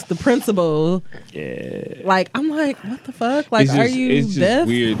teachers, the principal, Yeah. like I'm like, what the fuck? Like, It's just, are you it's just deaf?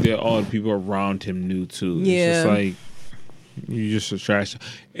 weird that all the people around him knew too. It's Yeah. just like you just a trash.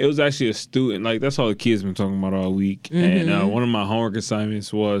 It was actually a student. Like that's all the kids been talking about all week. Mm-hmm. And one of my homework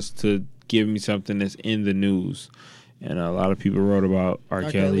assignments was to give me something that's in the news. And a lot of people wrote about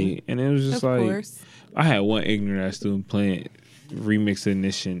R. Kelly. And it was just Of like course. I had one ignorant ass student playing Remix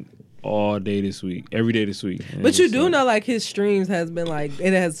Ignition all day this week, every day this week. And But it you was do like- know, like his streams has been like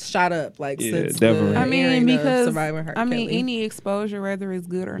it has shot up, like Yeah, since definitely. the I mean, airing of because Surviving R. I mean, Kelly. any exposure, whether it's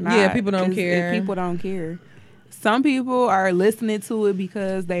good or not, Yeah, people don't 'cause care. People don't care. Some people are listening to it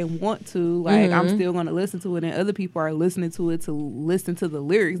because they want to. Like, I'm still going to listen to it, and other people are listening to it to listen to the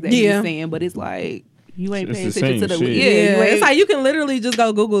lyrics that Yeah. he's saying. But it's like you ain't It's paying the attention to same the shit. yeah. yeah, you ain't, it's like you can literally just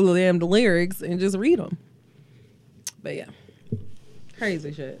go Google the lyrics and just read them. But yeah,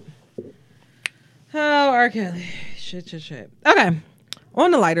 crazy shit. Oh, R. Kelly, shit. Okay,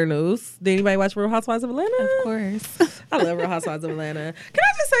 on the lighter news, did anybody watch Real Housewives of Atlanta? of course. I love Real Housewives of Atlanta. Can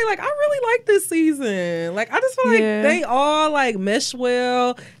I just say, like, I really like this season. Like, I just feel like Yeah. they all like mesh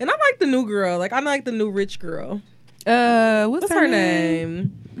well, and I like the new girl. Like, I like the new rich girl. What's What's her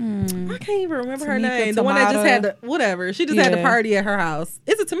name? I can't even remember her Tamika name. The one that just had Tamata. the whatever. She just had the Yeah. party at her house.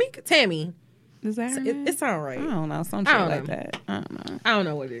 Is it Tamika? Tammy. Is that her name? It sounds right. I don't know. Some I shit don't like know. that. I don't know. I don't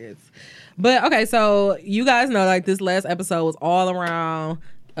know what it is. But okay, so you guys know like this last episode was all around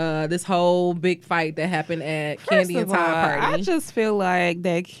this whole big fight that happened at Candy and First of all, Todd party. I just feel like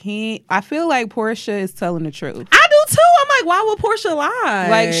that can't. I feel like Portia is telling the truth. I do too. I'm like, why would Portia lie?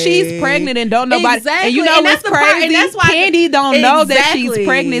 Like she's pregnant and don't nobody. Exactly. And you know And what's that's the part- crazy? and that's why- Candy don't know that she's Exactly.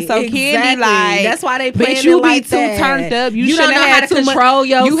 pregnant. So Candy Exactly. like That's why they bitch, playing you it be like too that. turned up. You You don't shouldn't know have how had to too control much.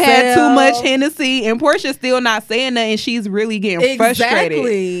 You had too much yourself. Hennessy, and Portia's still not saying that, and she's really getting frustrated.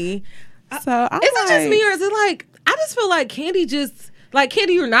 Exactly. So I'm Is it just like, me or is it like I just feel like Candy just Like,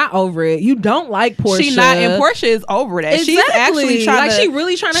 Candy, you're not over it. You don't like Portia. She not, and Portia is over that. Exactly. She's actually trying like, to. she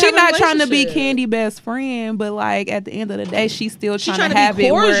really trying to. She's have a not trying to be relationship. Candy best friend, but like at the end of the day, she's still trying trying to to be have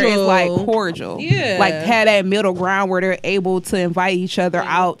it where it's cordial. like cordial. Yeah. like have that middle ground where they're able to invite each other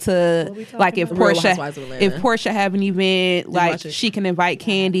out to like if Real Portia Housewives of Atlanta. if Portia have an event, like watch it? she can invite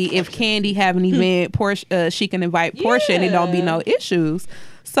Candy. If Candy have an event, Portia she can invite Portia, and it don't be no issues.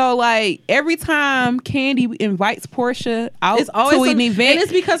 So like every time Candy invites Portia out It's always to an some- event, and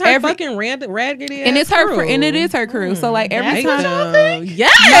it's because her fucking raggedy and it's ass her crew. and it is her crew. So like every That's time, what y'all think?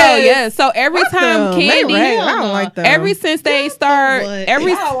 Yes. no, yeah. So every time Them. They Candy, ragged. I don't like them. ever since they start, what?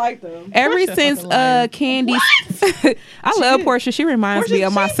 every I don't like them. ever since Candy, I love Portia. She reminds me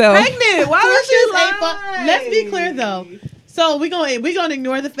of myself. Pregnant. Why would she Portia's a lie? Let's be clear though. So we're gonna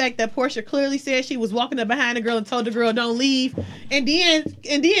ignore the fact that Portia clearly said she was walking up behind the girl and told the girl don't leave, and then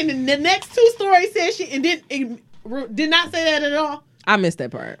the next two stories said she and did not say that at all. I missed that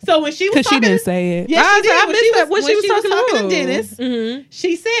part. So when she was Because she talking, didn't say it. yes, she did. I When missed she that. was, When she was talking to who? Dennis, Mhm.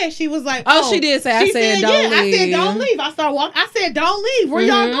 she said she was like, Oh, she did say, I she said, don't I said leave. don't leave. I started walking. I said don't leave. Where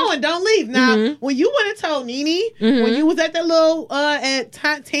y'all going? Don't leave. Now when you went and told Nene when you was at that little at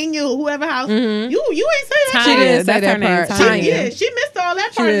Tanya or whoever house, you ain't say that. She shit. didn't say That's her that name, part. Tanya. Tanya. Yeah, she missed all that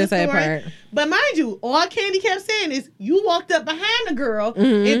She part of didn't the say story. that part. But mind you, all Candy kept saying is you walked up behind the girl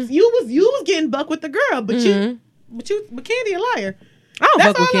and you was getting buck with the girl, but Candy a liar. I don't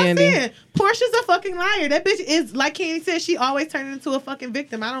That's fuck with all Candy. I'm saying. Portia's a fucking liar. That bitch is like Candy said. She always turning into a fucking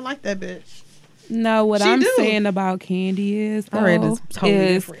victim. I don't like that bitch. No, what She I'm do. saying about Candy is, I read though, this totally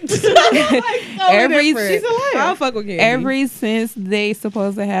is different. every She's a liar. I don't fuck with Candy. ever since they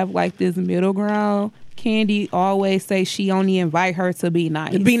supposed to have like this middle ground, Candy always say she only invite her to be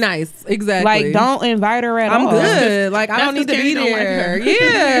nice. Be nice. Exactly. Like, don't invite her at I'm all. good. Like, I That's don't need to 'cause be Candy don't like there. her.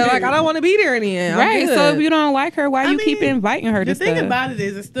 Yeah. Like, I don't want to be there in the end. I'm Right. So good. if you don't like her, why I you keep mean, inviting her to The thing stuff? about it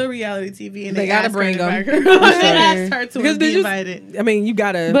is, it's still reality TV, and They they gotta ask bring her to them. invite her. For They sure. asked her to Because be they just- invited. I mean, you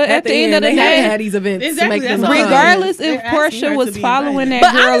gotta. But at the end of the they had to day- have these events Exactly, to make that's them what I'm come. saying. Regardless They're if asking Portia her was to be following invited. that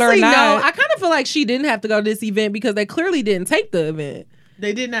But girl honestly, or no, not. I kind of feel like she didn't have to go to this event because they clearly didn't take the event.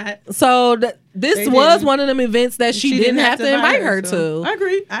 They did not. So this They was didn't. one of them events that she didn't have to invite her so. to. I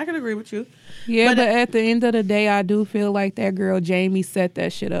agree. I can agree with you. Yeah, But- but at the end of the day, I do feel like that girl Jamie set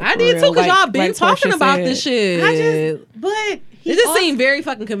that shit up. I for did real. too, because Like- y'all been like talking Portia about said. this shit. But he It just also- seemed very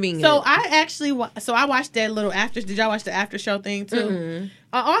fucking convenient. So I actually, so I watched that little after. Did y'all watch the after show thing too?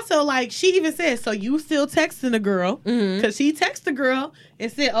 Also, like she even said, so you still texting the girl because she texted the girl and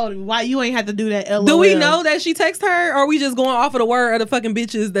said, "Oh, why you ain't have to do that?" LOL. do we know that she texted her, or are we just going off of the word of the fucking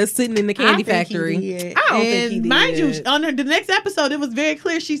bitches that's sitting in the candy factory? Did. I don't and think he did. Mind you, on the next episode, it was very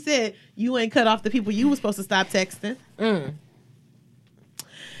clear. She said, "You ain't cut off the people you were supposed to stop texting."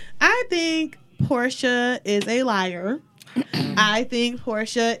 I think Portia is a liar. I think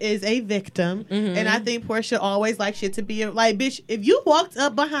Portia is a victim, and I think Portia always likes shit to be like, bitch. If you walked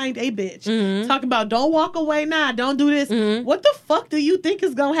up behind a bitch, talking about don't walk away now, don't do this. What the fuck do you think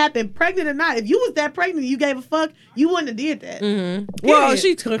is gonna happen, pregnant or not? If you was that pregnant, you gave a fuck, you wouldn't have did that. Well,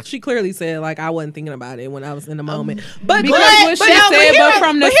 Period. she clearly said like I wasn't thinking about it when I was in the moment. But Because but- what but she no, said, here but go-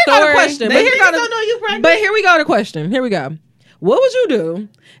 from the but here go story- question. They But here go don't know you the, pregnant. but here we go to question. Here we go. What would you do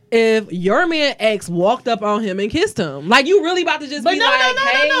if your man ex walked up on him and kissed him? Like you really about to just But be no, like, no,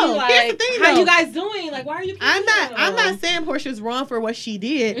 no, hey, no, no. like, Here's the thing, how though. you guys doing? Like, why are you? I'm kissing not him? saying Portia's wrong for what she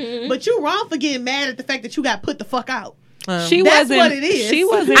did, but you wrong for getting mad at the fact that you got put the fuck out. She That's wasn't. what it is. She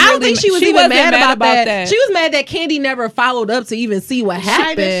wasn't. I don't really- think she was even wasn't mad about that. She She was mad that Candy never followed up to even see what Why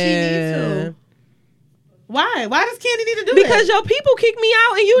happened. does she need to? Why? Why does Candy need to do Because that? your people kicked me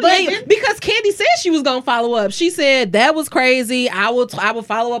out, and you But didn't. then- Because Candy said she was gonna follow up. She said that was crazy. I will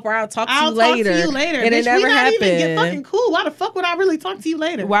follow up, or I'll talk to I'll you talk later. to you later. And Bitch, it never we not even get happened. fucking cool. Why the fuck would I really talk to you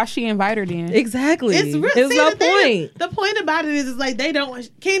later? Why she invite her then? Exactly. It's real. There's See, no the thing- point. The point about it is like they don't.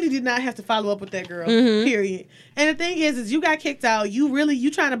 Candy did not have to follow up with that girl. Mm-hmm. Period. And the thing is you got kicked out. You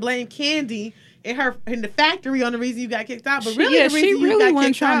trying to blame Candy and her in the factory on the reason you got kicked out. But really, the reason she you really got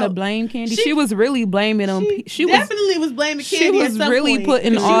wasn't kicked trying to out, blame Candy. She- She was really blaming them. She was definitely was blaming she Candy. was at some really point.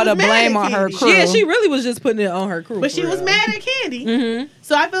 putting She all was the mad blame at on her Candy. crew. Yeah, she really was just putting it on her crew. But for she was real. mad at Candy.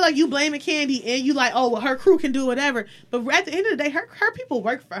 So I feel like you blaming Candy and you like, oh, well, her crew can do whatever. But at the end of the day, her people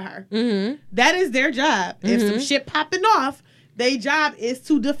work for her. That is their job. If some shit popping off, their job is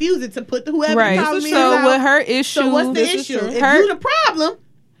to diffuse it, to put the whoever right. the problem is So out. with her issue, So what's the this issue? is If her- you the problem,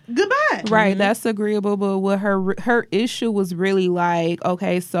 goodbye. Right, that's agreeable. But with her issue was really like,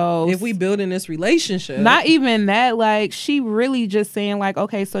 okay, so If we build in this relationship, not even that, like she really just saying like,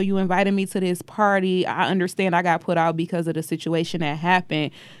 okay, so you invited me to this party. I understand I got put out because of the situation that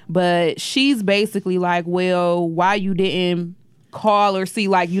happened, but she's basically like, well, why you didn't call or see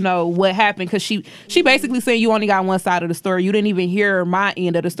like, you know, what happened, because she basically said you only got one side of the story. You didn't even hear my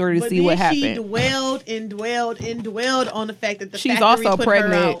end of the story to But see then what she happened. dwelled on the fact that the She's factory also put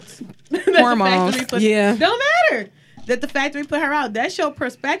pregnant. her out. That the Hormones. factory put- Yeah. Don't matter. That the factory put her out. That's your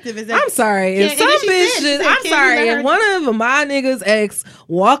perspective. Is that I'm sorry. If And some then she bitch said- just, she said, I'm "Candy, sorry. let If her-" one of my niggas ex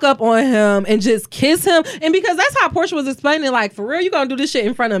walk up on him and just kiss him, and because that's how Portia was explaining, like, for real, you gonna do this shit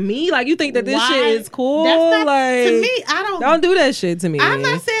in front of me? Like, you think that this Why? shit is cool? That's not, like, to me, I don't do that shit to me. I'm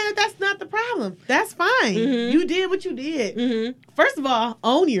not saying that that's not the problem. That's fine. Mhm. You did what you did. Mm-hmm. First of all,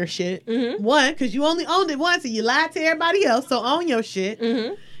 own your shit. Mhm. One, because you only owned it once and you lied to everybody else. So own your shit.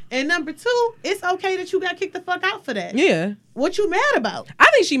 Mm-hmm. And number two, it's okay that you got kicked the fuck out for that. Yeah. What you mad about? I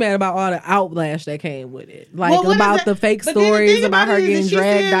think she mad about all the outlash that came with it. Like, Well, what is about that- the fake But then the stories thing about her it is getting that she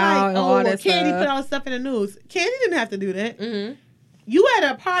dragged said, out like, and all that Candy stuff. put all the stuff in the news. Candy didn't have to do that. Mm-hmm. You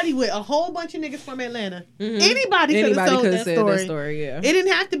had a party with a whole bunch of niggas from Atlanta. Mhm. Anybody could have told coulda that said story. that story, yeah. It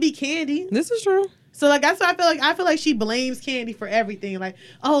didn't have to be Candy. This is true. So like that's why I feel like she blames Candy for everything. Like,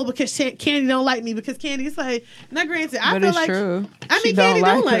 oh, because Candy don't like me, because Candy is like, now granted, I But feel it's like true. I She mean Candy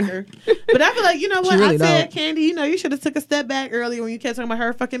don't like like her. But I feel like, you know what? really I said, don't. Candy, you know, you should have took a step back earlier when you kept talking about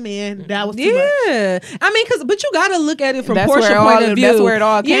her fucking man. That was too much. Yeah, I mean, but you gotta look at it from That's Portia's where point all- of view. that's where it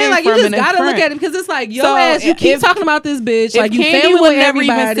all Yeah, came like you from just in the gotta look front. at it because it's like yo So, ass. You keep if- talking about this bitch like If you Candy family would with never even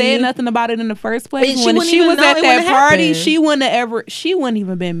everybody. said nothing about it in the first place, And she when wouldn't she even was know at it that wouldn't party, happen. she wouldn't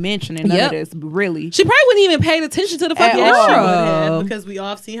even been mentioning none Yep. of this, really. She probably wouldn't even paid attention to the fucking At all. She would girl. have, because we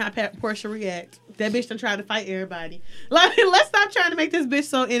all seen how Portia react. That bitch done tried to fight everybody. Like, let's stop trying to make this bitch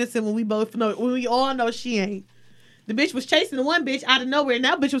so innocent when we all know she ain't. The bitch was chasing the one bitch out of nowhere, and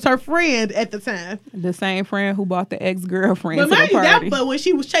that bitch was her friend at the time. The same friend who bought the ex-girlfriend But to the mind you, party. but when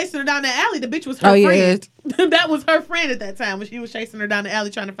she was chasing her down the alley, the bitch was her Oh, yeah. friend. That was her friend at that time when she was chasing her down the alley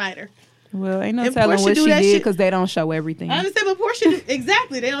trying to fight her. Well, ain't no And telling Portia what do she that did shit- because they don't show everything. I understand, but Portia,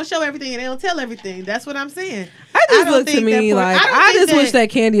 exactly. They don't show everything and they don't tell everything. That's what I'm saying. I just don't look to think that me like I don't I think just wish that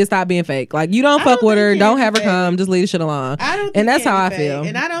Candy would stop being fake. Like you don't I fuck don't with her, think don't Candy have her fake. come, just leave the shit alone. I don't think And that's how I Candy feel. fake.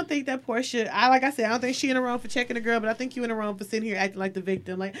 And I don't think that Portia, like I said, I don't think she in the wrong for checking the girl, but I think you in the wrong for sitting here acting like the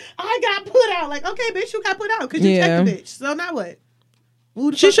victim. Like, I got put out. Like, okay, bitch, you got put out because you Yeah. checked the bitch. So now what?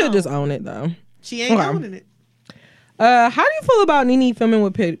 Move the She fuck should on. just own it though. She ain't Okay. owning it. How do you feel about Nene filming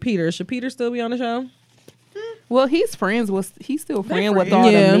with Peter? Should Peter still be on the show? Well, he's still friends with friends. all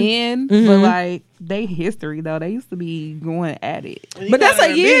Yeah. the men, but Mhm. like they history though. They used to be going at it. And you But that's call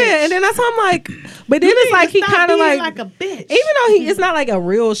her like yeah, and then that's how I'm like. But then You it's need like to he stop kind of being like a bitch. even though it's not like a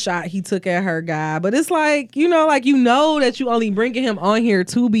real shot he took at her guy, but it's like like you know that you only bringing him on here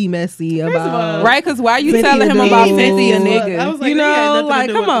to be messy of about all, Right? Because why you Cynthia telling him dude. about He Cynthia, said he nigga? I was like, You that had know, nothing to like,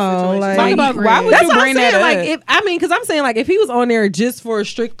 do come with the on, situation. like- Like, Talk about why would Greg. That's you what I'm bring saying. that Like, up? because I'm saying, like, if he was on there just for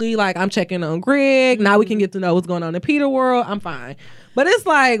strictly, like, I'm checking on Greg, now we can get to know what's going on in Peter world, I'm fine. But it's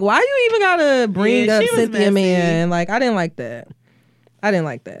like, why you even gotta bring Yeah, up she was Cynthia, messy. man? Like, I didn't like that.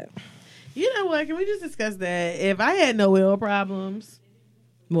 You know what? Can we just discuss that? If I had Noel problems,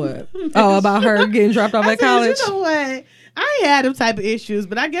 What? Oh, about her getting dropped off I at said, college? you know what? I ain't had them type of issues,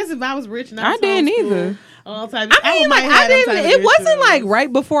 but I guess if I was rich and I I was didn't homeschooled, either. all type. I mean, like, might I have them didn't. type of It wasn't issues. like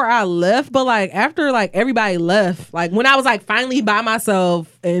right before I left, but like after like everybody left, like when I was like finally by myself,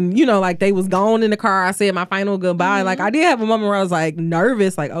 and like they was gone in the car, I said my final goodbye. Like I did have a moment where I was like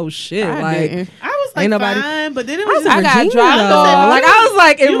nervous, like oh shit, I like didn't. I was like Ain't nobody- fine, but then it I was was in just, I got Virginia, dropped though. off. Like I was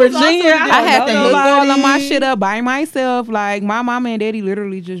like in You was also Virginia. in I had to don't hook know all of my nobody. shit up by myself. Like my mama and daddy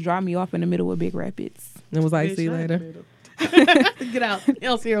literally just dropped me off in the middle of Big Rapids. It was like Bitch, see you I later. admit it. Get out,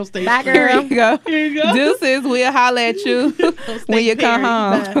 El Cerro State. Bye, Here girl. you go. Here you go. Deuces, we'll holler at you when you come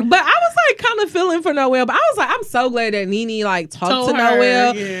home. Bye. But I was like kind of feeling for Noelle, but I was like, I'm so glad that Nene like talked Told to her,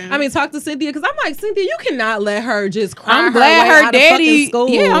 Noelle. yeah. I mean, talked to Cynthia because I'm like, Cynthia, you cannot let her just cry. I'm her glad way her out of fucking daddy. school.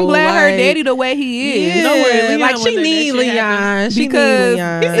 Yeah, I'm glad her Like, daddy the way he is. Yeah, Don't worry, Leon like wouldn't she let that need shit Leon. happen. She Because need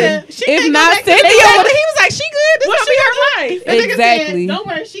Leon. He said, she If can't go not back to Cynthia, the- But he was like, she good. This Well, gonna she be her good. life. That nigga Exactly. said, don't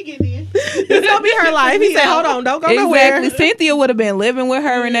worry, she getting in. This gonna be her life. He said, hold on, don't go nowhere. Exactly. Cynthia would have been living with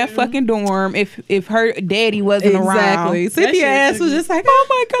her in that fucking dorm if her daddy wasn't Exactly. around. Cynthia shit ass was took- just like, oh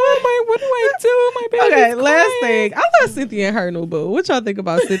my god, what do I do? My baby's Okay, last thing. I love Cynthia and her new boo. What y'all think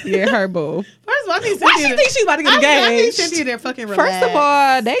about Cynthia and her boo? First of all, I think Why Cynthia. she think she's about to get I think engaged? Cynthia, they're fucking relaxed. First of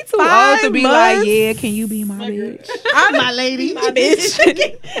all, they too 5 old to be like, months? yeah, can you be my bitch? I'm my lady. my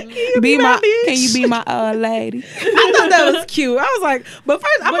bitch. Be my, bitch. can you be my lady? I thought that was cute. I was like, but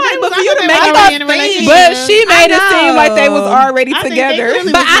first, I'm But like, they but was- for I you thought to they make was it already in a a thing. relationship. But she made it seem like they was know. already I think they together.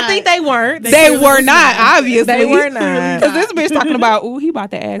 clearly But was I not. think they weren't. They clearly were was not, not. obviously. They were not. Because this bitch talking about, ooh, he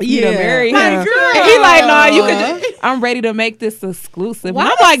about to ask me to Yeah. marry Like, him. girl. And he like, nah, you can. I'm ready to make this exclusive. Why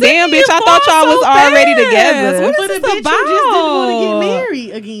And I'm does like, damn, Cynthia bitch, I fall thought y'all was so already fast? together. What But is the this bitch, you just didn't want to get about?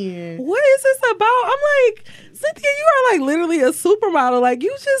 married again. What is this about? I'm like, Cynthia, you are like literally a supermodel. Like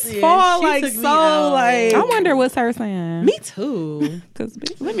you just Yeah, fall she like took me so out. like. I wonder what's her saying. Me too. Cause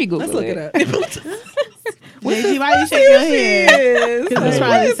bitch, let me Google Let's look it up. JG, why you shake your head? Because it's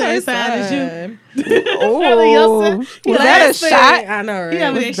probably the same sign as you. Oh, was that a shot? I know, He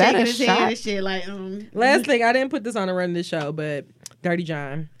over right? there Was that shaking a his shot? head and shit like, Last thing, I didn't put this on the run of the show, but Dirty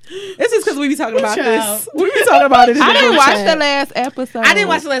John. It's just because we be talking about child? this. We be talking about it. in I didn't group watch chat. the last episode. I didn't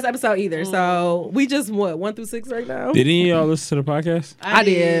watch the last episode either. So we just 1 through 6 right now. Did any of y'all listen to the podcast? I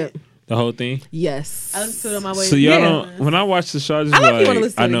did. The whole thing? Yes. I listened to it on my way. So y'all Yeah. don't. When I watch the show, I just I like like, you wanna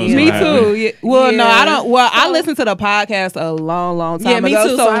listen to I it know. again. it's Me gonna happen. too. Yeah. Well, no, Yeah. I don't. Well, I listened to the podcast a long time Yeah, me ago. too,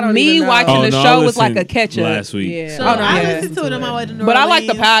 So, so I don't me even know. watching Oh, the no, I show was like a listened catch up. last week. Yeah. So Oh, no, I yeah. listened to it on my way to New Orleans. But I like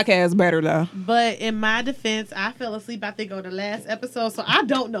the podcast better though. But in my defense, I fell asleep, I think, on the last episode, so I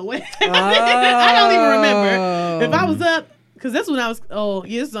don't know what. I don't even remember. If I was up, because that's when I was,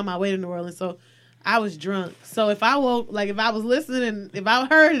 this was on my way to New Orleans, so I was drunk. So if I woke, like if I was listening and if I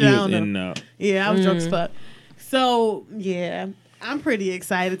heard it, You I was don't in know. and out. Yeah, I was drunk as fuck. So, yeah, I'm pretty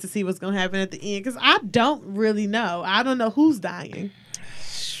excited to see what's going to happen at the end, because I don't really know. I don't know who's dying,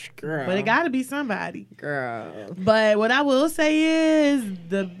 Girl. but it got to be somebody. Girl. But what I will say is,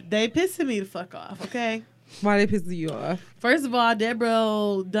 they pissing me the fuck off, okay? Why they pissing you off? First of all, Deborah,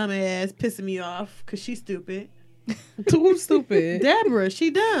 old dumbass, pissing me off because she's stupid. Too stupid. Deborah, she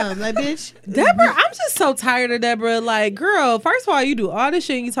dumb. Like, bitch. Deborah, I'm just so tired of Deborah. Like, girl, first of all, you do all this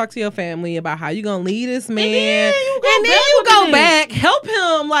shit and you talk to your family about how you gonna lead this man. then you go And then back you with go it. back, help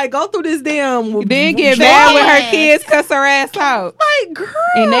him, like, go through this damn. Then get job. mad when her kids cuss her ass out. Like, girl.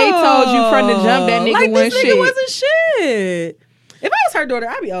 And they told you from the jump that nigga like, wasn't this nigga shit. wasn't shit. If I was her daughter,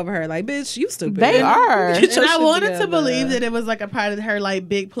 I'd be over her. Like, bitch, you stupid. They are. Get your And I shit wanted together. to believe that it was like a part of her like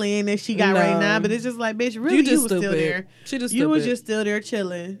big plan that she got right No. now, but it's just like, bitch, really, You you, just was stupid. still there. She just You was stupid. just still there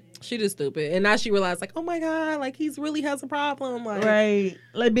chilling. She just stupid. And now she realized, like, oh my God, like, he's really has a problem. Like, Right.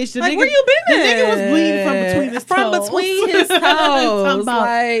 Like, bitch, the Like, nigga, where you been the at? nigga was bleeding from between his From toes. between his talking, toes. about,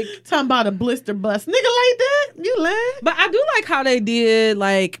 Like, talking about a blister bust. Nigga like that? You lying? but I do like how they did,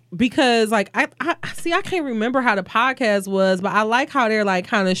 like, because, like, I see, I can't remember how the podcast was, but I like how they're, like,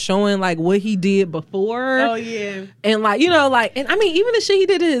 kind of showing, like, what he did before. Oh, yeah. And, like, you know, like, and I mean, even the shit he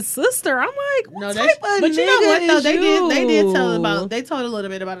did to his sister, I'm like, what type of but you know nigga what though? is They did you? tell about, they told a little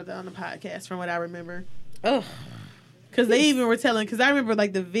bit about it on the podcast from what I remember. Ugh. Because they even were telling, because I remember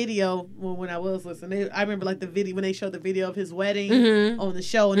like the video when I was listening. I remember like the video when they showed the video of his wedding on the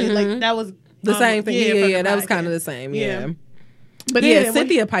show, and it, like that was The same thing. from the Yeah, that was podcast. kind of the same. Yeah. But Yeah, then when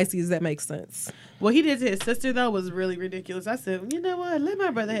Cynthia Pisces, that makes sense. what he did to his sister though was really ridiculous. I said, you know what? Let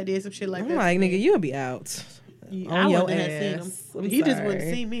my brother have did some shit like I'm that. like, nigga, you'll be out. I on your wouldn't have seen him. ass. I'm He just wouldn't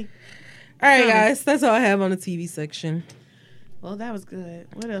sorry. see me. All right, guys, that's all I have on the TV section. Well, that was good.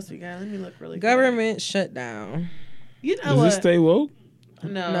 What else we got? Let me look really. Government shutdown. Good. You know Does what? this stay woke?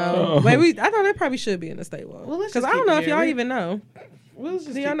 No. No, Oh. maybe I thought that probably should be in the state law. Well, let's Because just I don't keep know it if there. y'all even know. Well, let's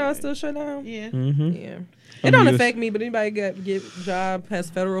just Do y'all keep know it it's still shut down? Yeah. Mm-hmm. Yeah. It don't affect me, but anybody get job has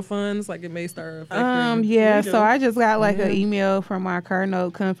federal funds, like it may start affecting. Yeah, We so do. I just got like an email from my car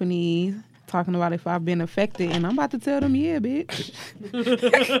note company talking about if I've been affected, and I'm about to tell them, yeah, bitch.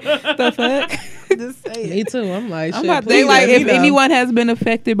 The fuck? Just say Me it. too. I'm like, I'm shit, about to, please they like, let me if know. anyone has been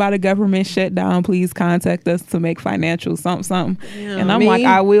affected by the government shutdown, please contact us to make financial something. And I'm Me? like,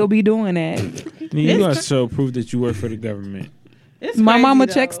 I will be doing that. You gotta show proof that you work for the government. It's My crazy, mama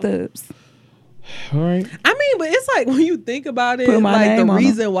though. check stubs. All right. I mean, but it's like when you think about it, Put my like the name on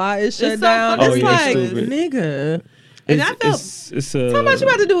reason why it's shut It's so down, fucking it's Oh, yeah, like, stupid. nigga, And I felt- it's a how much you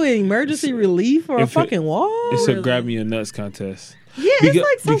about to do an emergency relief for a If it- fucking wall? it's a really? grab me your nuts contest. Yeah, it's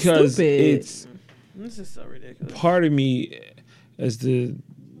like so because stupid. it's This is so ridiculous. part of me as the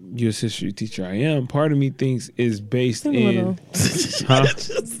U.S. history teacher I am. Part of me thinks is based Sing a in. little. Huh?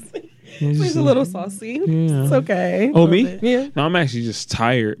 He's a little saucy. Yeah. It's okay. Oh, me? Yeah. No, I'm actually just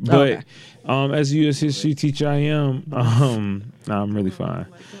tired. But Okay. as a U.S. history teacher I am, no, I'm really fine.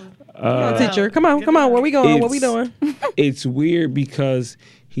 Come on, teacher. Come on. Where we going? What we doing? It's weird because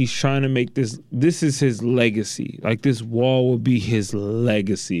he's trying to make this is his legacy. Like, this wall will be his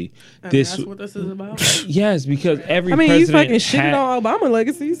legacy. That's what this is about. Yes, because every You president fucking shitting on Obama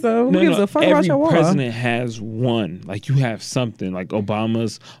legacy, so who gives a fuck every about your wall? president has one. Like, you have something. Like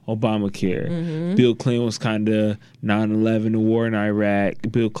Obama's Obamacare. Mm-hmm. Bill Clinton was kind of 9/11, the war in Iraq.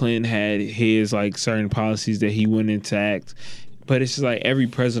 Bill Clinton had his like certain policies that he went into act. But it's just like every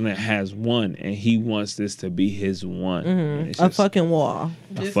president has one, and he wants this to be his one. And it's A just fucking wall.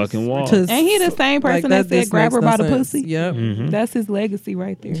 a fucking wall. To- Ain't he the same person that said this grab her makes by no the sense. pussy? Yep. Mm-hmm. That's his legacy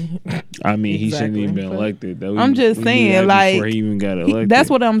right there. I mean, he shouldn't Exactly. even been elected. That I'm just we knew saying, that like, before he even got elected. That's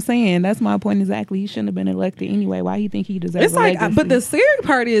what I'm saying. That's my point exactly. He shouldn't have been elected anyway. Why you think he deserves It's a like, legacy? but the scary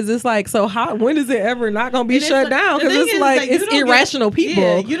part is, it's like, so how? When is it ever not gonna be And it's shut like- down? the Because thing it's is, like you it's don't give- irrational people.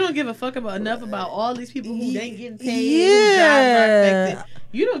 Yeah, you don't give a fuck enough about all these people who ain't getting paid. Yeah. Who jobs are affected.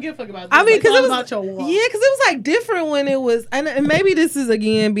 You don't give a fuck about. This. I mean, It's because all it was about your wall. yeah, because it was like different when it was, and maybe this is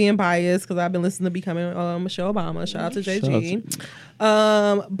again being biased because I've been listening to Becoming Michelle Obama. Shout out to JG.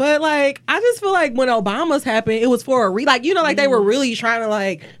 But like, I just feel like when Obama's happened, it was for a like like they were really trying to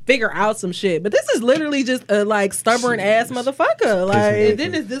like figure out some shit. But this is literally just a like stubborn ass motherfucker. And Like,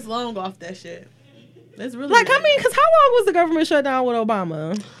 then it's this long off that shit. That's really like I bad. mean, because how long was the government shut down with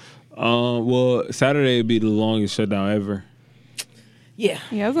Obama? Well, Saturday would be the longest shutdown ever. Yeah.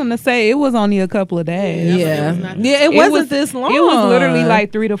 Yeah, I was gonna say it was only a couple of days. Yeah, it was not- it wasn't this long. It was literally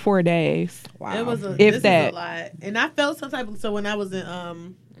like 3 to 4 days. wow. It was a, If this is that. a lot. And I felt some type of, so when I was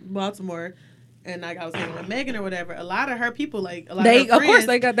in Baltimore and like I was hanging with Megan or whatever, a lot of her people, like a lot They of her of course friends,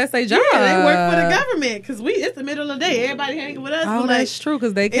 they got that's their job. yeah, they work for the government because it's the middle of the day. Everybody hanging with us. Oh, but, like, that's true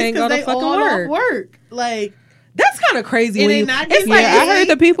because they it's can't go 'cause to they fucking all work. off work. Like, That's kind of crazy. And When they you, not it's getting like Yeah, I paid. heard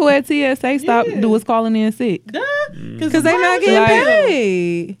the people at TSA Yeah. was calling in sick. duh, because they why not would getting you?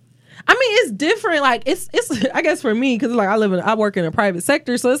 paid. I mean, it's different. Like it's I guess for me because like I work in a private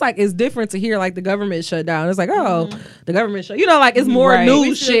sector, so it's like it's different to hear like the government shut down. It's like the government shut. Like it's more Right. We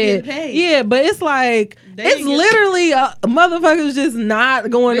news still shit. getting paid. Yeah, but it's like They it's ain't getting- literally motherfuckers just not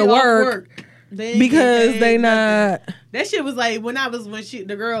going They to off work They ain't because getting they paid nothing. not. That shit was like when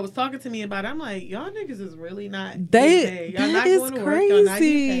the girl was talking to me about it, I'm like, y'all niggas is really not getting They paid. Y'all that not is going to work. Y'all not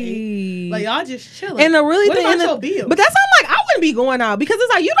getting paid. crazy. Like y'all just chilling. And the really what thing, about and the- your bill? but that's why I'm like I wouldn't be going out because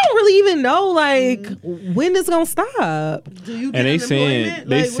it's like you don't really even know like when it's gonna stop. do you get And they unemployment? saying-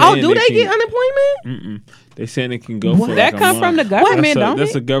 they Like, saying- Oh, And do they they can- get unemployment? They saying it can go for That like a come from the month. government, That's don't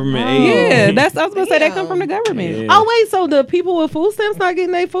That's it? a government Oh. aid. Yeah, I was gonna say that come from the Damn. government. Yeah. Oh wait, so the people with food stamps not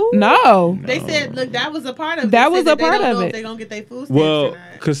getting their food? No. They said, look, that was a part of it. That They was said a they part don't of know it. If they gonna get their food stamps Well, or not.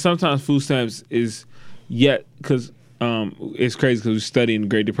 because sometimes food stamps is because it's crazy because we're studying the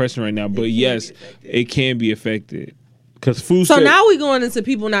Great Depression right now. But yes, it can be affected because food. So stamp- now we going into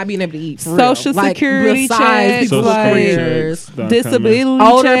people not being able to eat. For Social real. Like, security besides checks, people's Social like, security careers. checks start Disability coming.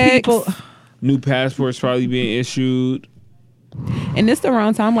 Older checks. people. New passports probably being issued. And it's the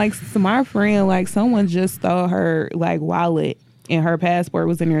wrong time. Like, so my friend, like, someone just stole her, like, wallet and her passport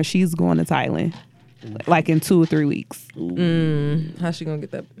was in there. She's going to Thailand, like, in 2 or 3 weeks. How she gonna get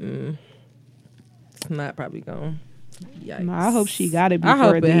that? It's not probably going. Yikes. No, I hope she got it I before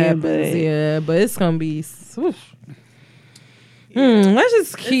hope it then, happens. but Yeah, but it's gonna be. Oof. Let's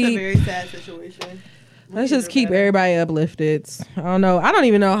just It's a keep. very sad situation. Let's just keep everybody uplifted. I don't know. I don't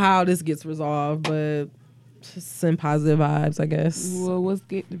even know how this gets resolved, but just send positive vibes, I guess. well, what's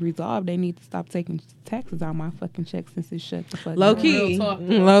get resolved? They need to stop taking taxes out my fucking check since it's shut the fuck Low down. key, Real talk,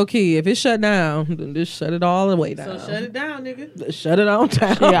 though. low key. If it's shut down, then just shut it all the way So down. shut it down, nigga. Shut it on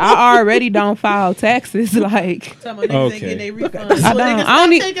down. Yeah, I already don't file taxes. Like, Tell my niggas Okay. ain't getting their refunds. I So don't- niggas I stop don't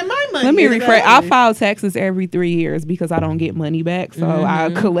need- taking my money. let me rephrase. I Exactly. file taxes every 3 years because I don't get money back. So I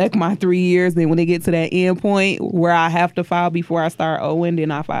collect my 3 years. Then when they get to that end point where I have to file before I start owing,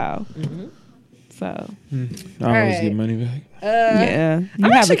 then I file. So I always Alright. get money back. yeah, you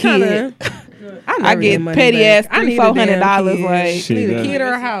I'm have a actually kid. I I get petty ass $300-$400. Like, I Shit, need a that- kid or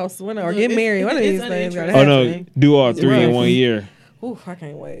a house, or get married. One of it's these things gotta Oh no, happen. do all 3 in Right. 1 year. Oof, I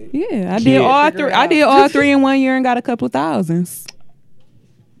can't wait. yeah, I Kid. did all Figure three. it I out. did all 3 in 1 year and got a couple of thousands.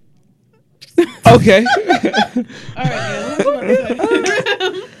 Okay. All right, man. What you about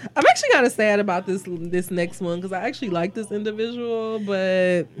to say? I'm actually kind of sad about this next one because I actually like this individual,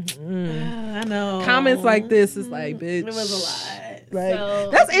 but I know. comments like this is like, bitch. It was a lot. Like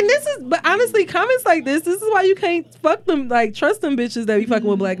So- but honestly, comments like this is why you can't fuck them, like trust them bitches that be fucking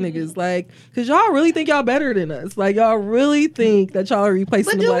with black niggas, like, cause y'all really think y'all better than us, like y'all really think that y'all are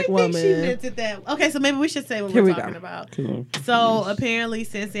replacing But the do black we woman. think she meant it that? Okay, so maybe we should say what Here we're we go. talking about. So apparently,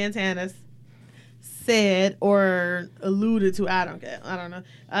 since Santana's said or alluded to, I don't know,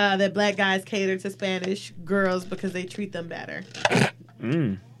 that black guys cater to Spanish girls because they treat them better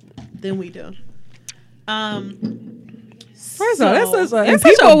than we do. First of all, that's such And a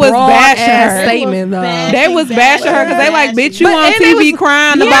people was broad bashing ass her. statement, though. They was bashing her because they like, bitch, you But- on and they TV was-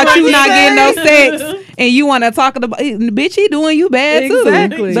 crying yeah, about like you you not getting no said. sex, and you want to talk about, bitch, he doing you bad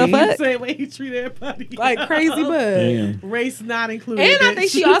Exactly. too. The fuck? Same way he treat everybody. Like crazy, but. Damn. Race not included. And I think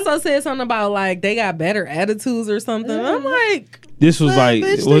bitch. she also said something about like they got better attitudes or something. I'm like, This was like,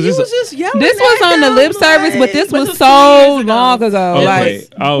 bitch, was you this? was just yelling. This was at on the them, lip service, but this but was this was 2 so years ago. long ago. Okay, Like,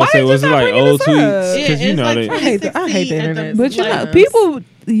 I would why say, did was you it not like bring it old up? tweets? Yeah, Because you it's know like they. I hate the 2016 at internet. but you know, like, people,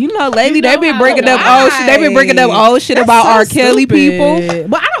 you know, lately You know they've been how- bringing up old shit. They've been bringing up old shit That's about so R. Kelly stupid. people.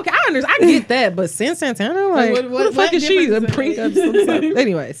 But I don't. I understand. I get that. But Sin Santana, like, What- who what- the fuck what is she to difference bring is up it? some stuff?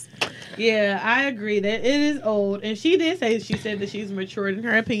 Anyways, Yeah, I agree that it is old, and she did say she said that she's matured in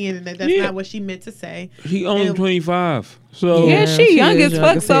her opinion, and that that's Yeah. not what she meant to say. He only And- 25. So Yeah, she she young is as young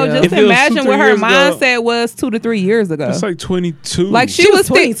fuck. as So hell. just If it was imagine 2-3 what her years ago- mindset was 2 to 3 years ago. that's like 22. Like she, She was was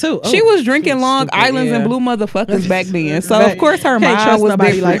 22. She Oh, was drinking she was Long stupid, Islands yeah. and blue motherfuckers back then. So Right. of course her Can't mind trust was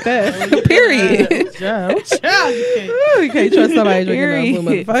nobody different. like that. Period. Child. Child, you can't. You can't trust somebody drinking that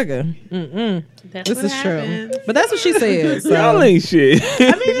blue Period. motherfucker. Mm-mm. That's This what is happens. true. But that's what she said. So. Y'all ain't shit. I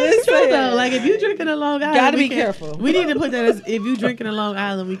mean, it's true saying. though. Like if you drinking a Long Island, Gotta we be can't- careful. We need to put that as if you drinking a Long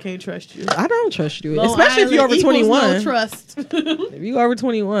Island, we can't trust you. I don't trust you, Long especially if you're over Island equals 21. No trust. If you over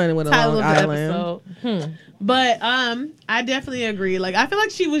 21 with a Title Long of the Island, episode. But I definitely agree. Like I feel like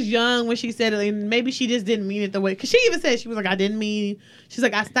she was young when she said it, and maybe she just didn't mean it the way. Because she even said she was like, I didn't mean. She's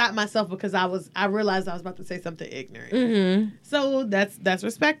like, I stopped myself because I realized I was about to say something ignorant. Mm-hmm. So that's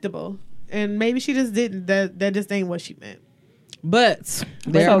respectable. And maybe she just didn't. That just ain't what she meant. But So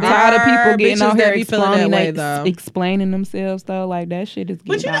there tired of people are getting bitches on that here be feeling that way, though. explaining themselves though. Like that shit is.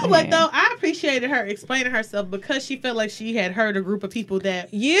 But getting you know out of what hand. though? I appreciated her explaining herself because she felt like she had heard a group of people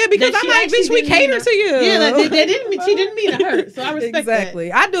that. Yeah, because that I'm she like, actually bitch, we didn't mean cater to you. Yeah, like, they didn't. She didn't mean to hurt. So I respect exactly.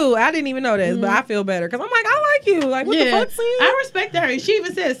 that. I do. I didn't even know this, but I feel better because I'm like, I like you. Like, what the fuck, Sin? I respected her. She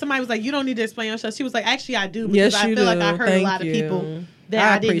even said somebody was like, "You don't need to explain yourself." She was like, "Actually, I do because Yes, I you feel like do. I hurt Thank a lot of you. people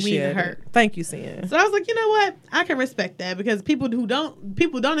that I didn't mean appreciate to it. hurt." Thank you, Sin. So I was like, you know what? I can respect that because people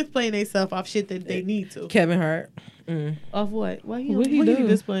don't explain themselves off shit that they need to. Kevin Hart. Off what? What he What he what he do?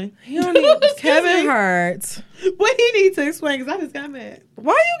 explain? He don't need Excuse Kevin me? Hart. What he need to explain? Because I just got mad.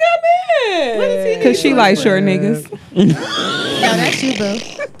 Why you got mad? What does he need Cause she to like explain? short niggas. No, that's you,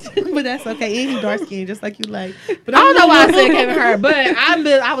 boo. But that's okay. And he dark skinned, just like you like. But I don't know why I said Kevin Hart, but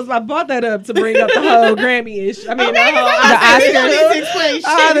I brought that up to bring up the whole Grammy issue. I mean, Okay, the whole he don't Oscar. need to explain shit.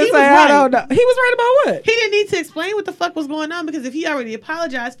 I He was say, I right. don't know. He was right about what? He didn't need to explain what the fuck was going on because if he already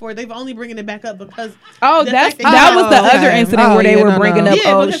apologized for it, they've only bringing it back up because Oh, the that's fact that that he- was the okay. other incident Oh, where they yeah, were no, bringing no. up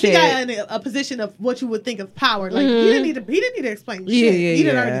yeah, old because shit. he got in a position of what you would think of power. Like he didn't need to explain shit. Yeah, he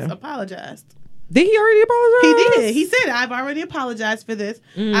didn't yeah. already apologized. Did he already apologize? He did. He said, "I've already apologized for this.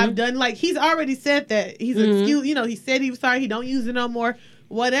 I've done like he's already said that he's excuse. You know, he said he was sorry. He don't use it no more.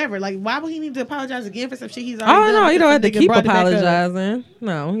 Whatever. Like, why would he need to apologize again for some shit he's already done? Oh no, you because don't have to some nigga keep brought it back up? apologizing.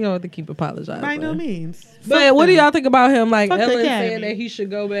 No, you don't have to keep apologizing. By no means. But Fuck what do them. y'all think about him? Like Fuck the Ellen Academy. saying that he should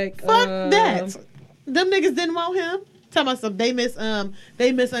go back. Fuck that. Them niggas didn't want him. Talking about some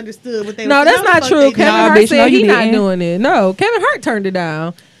they misunderstood what they. No, was- that's the not fuck true. they Kevin did. Hart bitch, said no, he you not didn't. doing it. No, Kevin Hart turned it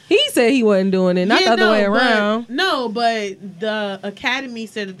down. He said he wasn't doing it, not the other way around. But the Academy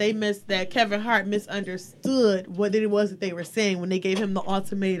said that that Kevin Hart misunderstood what it was that they were saying when they gave him the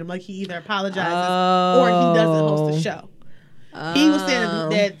ultimatum. Like he either apologizes or he doesn't host the show. He was saying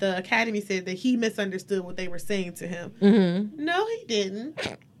that the Academy said that he misunderstood what they were saying to him. Mm-hmm. No, he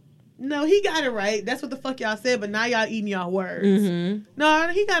didn't. No, he got it right. That's what the fuck y'all said, but now y'all eating y'all words. Mm-hmm. No,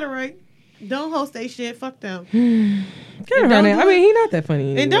 he got it right. Don't host that shit. Fuck them. Kevin Hart, I mean, he not that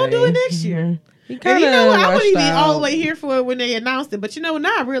funny. And don't do it anyway. next year. He And kind you of know what? I wouldn't even be all the way here for it when they announced it. But you know what?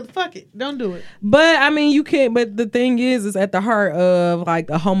 Nah, really, fuck it. Don't do it. But I mean, you can't. But the thing is at the heart of like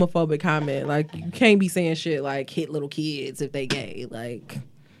a homophobic comment. Like you can't be saying shit like hit little kids if they gay. Like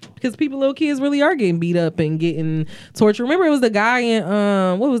because little kids really are getting beat up and getting tortured. Remember, it was the guy in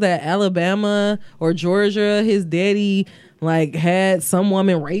what was that, Alabama or Georgia? His daddy like had some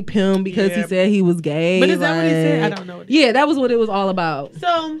woman rape him because he Yeah. said he was gay. But is that what he said? I like- don't know what he Yeah, that was what it was all about.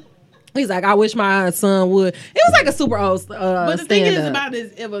 So, He's like, I wish my son would. It was like a super old. but the thing is stand-up. about it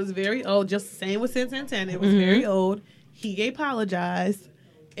is it was very old. Just the same with Sin Santana. It was very old. He apologized,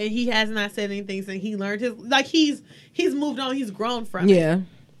 and he has not said anything since he learned his. Like he's moved on. He's grown from it. Yeah.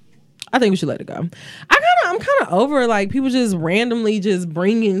 I think we should let it go. I'm kind of over like people just randomly just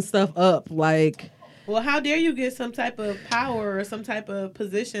bringing stuff up. Like Well, how dare you get some type of power or some type of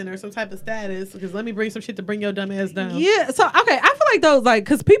position or some type of status? Because let me bring some shit to bring your dumb ass down. Yeah, so okay, I feel like those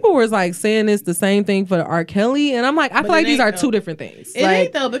because people were like saying this the same thing for R. Kelly, and I'm like, I feel like these are two different things. It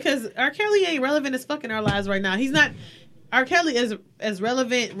ain't though, because R. Kelly ain't relevant as fuck in our lives right now. He's not. R. Kelly is as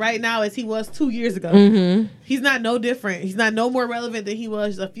relevant right now as he was 2 years ago. Mm-hmm. He's not no different. He's not no more relevant than he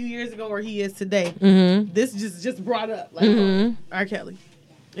was a few years ago or he is today. Mm-hmm. This just brought up like R. Kelly.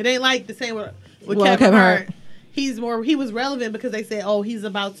 It ain't like the same with Well, Kevin Hart. He was relevant because they said, oh, he's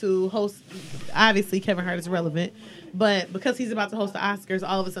about to host. Obviously, Kevin Hart is relevant, but because he's about to host the Oscars,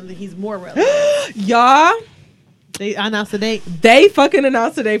 all of a sudden he's more relevant. Y'all. They announced the date. They fucking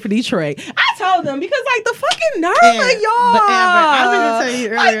announced today for Detroit. I told them because like the fucking nerve of y'all. But Amber, I meant to tell you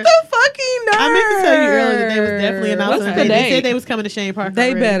earlier. Like the fucking nerve. I meant to tell you earlier that they was definitely announcing What's the the date. They date? said they was coming to Shane Park. They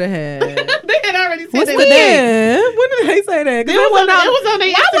already. better have. They had already said What's they the was. date? When did they say that? It was on their Why wasn't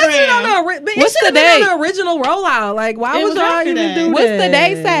it on Instagram. the? What's It should the have been date? on the original rollout. Like, why It would was y'all after even that. do What's that? the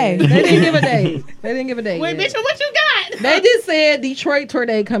date say? They didn't give a date. They didn't give a date. Wait, yet. bitch, what you got? They just said Detroit tour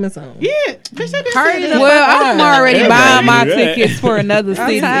date coming soon. Yeah, bitch, I did Hurry say the that. Well, fuck I'm up. already Everybody buying my do that. tickets for another I'm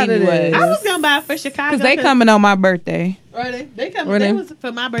city tired of anyway. this. I was gonna buy for Chicago Because they coming on my birthday. They come. Were They they? was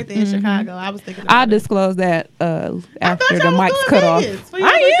for my birthday in Chicago. I was thinking. I'll About disclose that I after thought the y'all was mic's going cut off. Vegas for your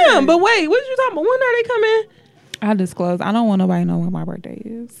I birthday. am, but wait, what you talking about? When are they coming? I'll disclose. I don't want nobody to know when my birthday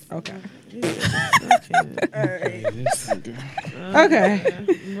is. Okay. Okay.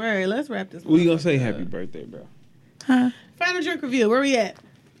 All right, let's wrap this. We gonna say happy birthday, bro. Huh? Final drink review. Where we at?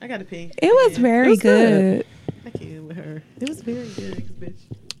 I gotta pee. It was very was good. good. I can't with her. It was very good, bitch.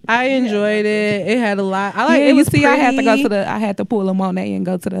 I enjoyed it. It had a lot. I like. Yeah, it you was see, I had to go pretty. to the. I had to pull a Monet and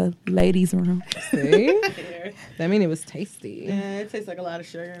go to the ladies' room. See? That mean it was tasty. Yeah, it tastes like a lot of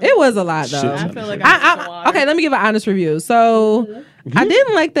sugar. It was a lot though. Shit. I feel like I need some water. Okay, let me give an honest review. So I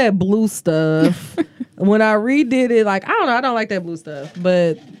didn't like that blue stuff. When I redid it, like I don't like that blue stuff.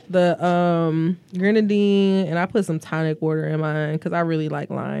 But the grenadine, and I put some tonic water in mine because I really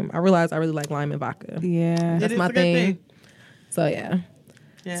like lime. I realized I really like lime and vodka. Yeah. That's is my a good thing. So yeah.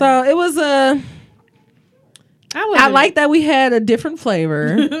 Yeah. So it was I like that we had a different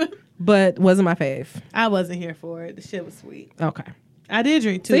flavor, but wasn't my fave. I wasn't here for it. The shit was sweet. Okay. I did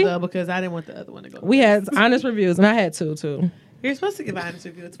drink two See? though because I didn't want the other one to go. We had honest reviews, and I had two too. You're supposed to give honest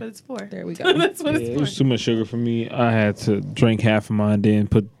reviews, but it's 4. There we go. That's what Yeah, it it's was for. too much sugar for me. I had to drink half of mine, then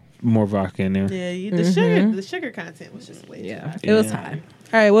put more vodka in there. Yeah, the sugar content was just way too Yeah, high. it was Yeah. high.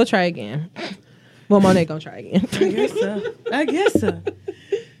 All right, we'll try again. Well, Monet gonna try again. I guess so.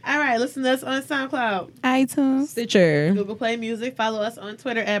 All right, listen to us on SoundCloud, iTunes. Stitcher. Google Play Music. Follow us on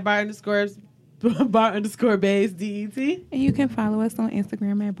Twitter at bar_bays DET. And you can follow us on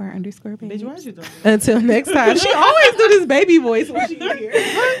Instagram at bar_baby. Bitch, why is you doing Until next time. She always do this baby voice when she here.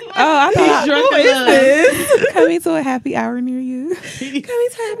 Oh, I thought drunk Who is this? coming to a happy hour near you.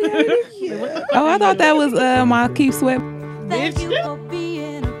 Oh, I thought that was my Keep Sweat. Thank you for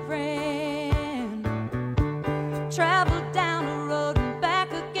being a friend. Travel